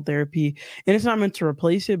formal therapy. And it's not meant to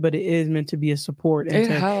replace it, but it is meant to be a support and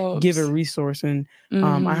to helps. Give a resource. And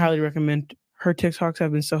I highly recommend. Her TikToks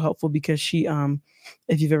have been so helpful because she,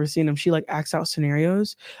 if you've ever seen them, she like acts out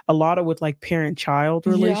scenarios, a lot of with like parent-child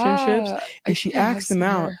relationships, and she acts them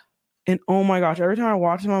out. And oh my gosh, every time I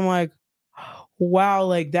watch them, I'm like, wow,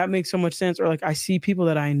 like that makes so much sense. Or like I see people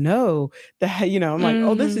that I know that, you know, I'm like,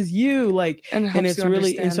 oh, this is you. Like, and it's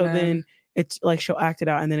really, and so then it's like she'll act it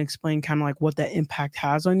out and then explain kind of like what that impact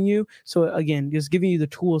has on you. So again, just giving you the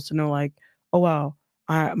tools to know like, oh wow,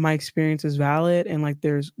 my experience is valid, and like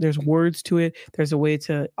there's words to it. There's a way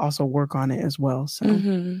to also work on it as well. So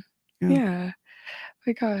yeah.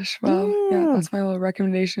 My gosh. Well, yeah, that's my little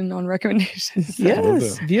recommendation on recommendations.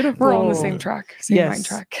 Yes, beautiful. We're all on the same track, mind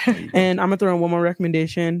track. And I'm gonna throw in one more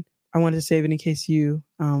recommendation. I wanted to save it in case you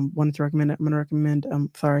wanted to recommend it. I'm gonna recommend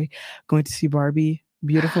going to see Barbie.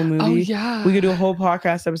 Beautiful movie. Oh yeah. We could do a whole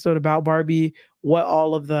podcast episode about Barbie, what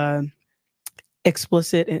all of the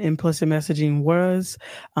explicit and implicit messaging was.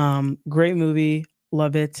 Great movie,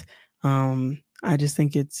 love it. I just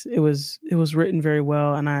think it was written very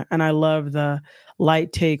well, and I love the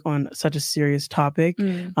light take on such a serious topic.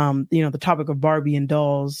 You know, the topic of Barbie and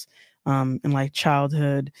dolls and like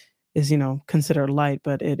childhood is, you know, considered light,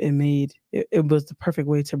 but it was the perfect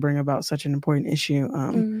way to bring about such an important issue,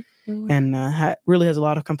 and really has a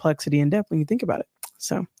lot of complexity and depth when you think about it.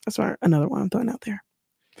 So that's another one I'm throwing out there.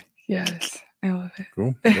 Yes. I love it.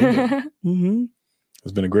 Cool.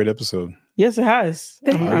 It's been a great episode. Yes, it has.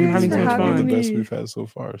 I'm having so much fun. The best we've had so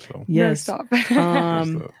far. So yes. No,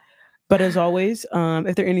 stop. But as always,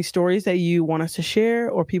 if there are any stories that you want us to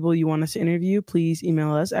share or people you want us to interview, please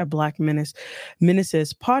email us at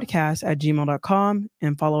blackministespodcast@gmail.com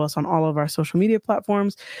and follow us on all of our social media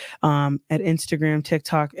platforms, at Instagram,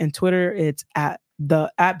 TikTok, and Twitter. It's at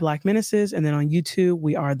Black Ministers, and then on YouTube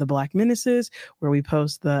we are the Black Ministers, where we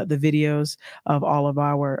post the videos of all of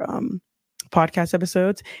our podcast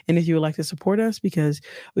episodes. And if you would like to support us, because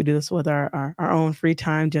we do this with our own free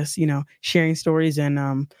time, just, you know, sharing stories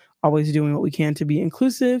and always doing what we can to be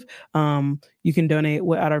inclusive, you can donate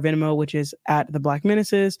at our Venmo, which is at the Black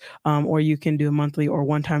Ministers, or you can do a monthly or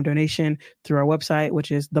one-time donation through our website,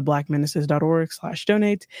 which is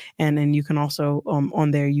theblackministers.org/donate. And then you can also,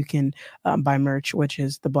 on there, you can buy merch, which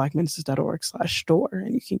is theblackministers.org/store,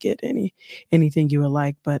 and you can get anything you would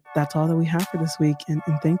like. But that's all that we have for this week. And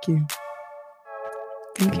thank you.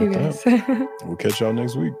 Thank you, guys. We'll catch y'all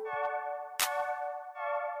next week.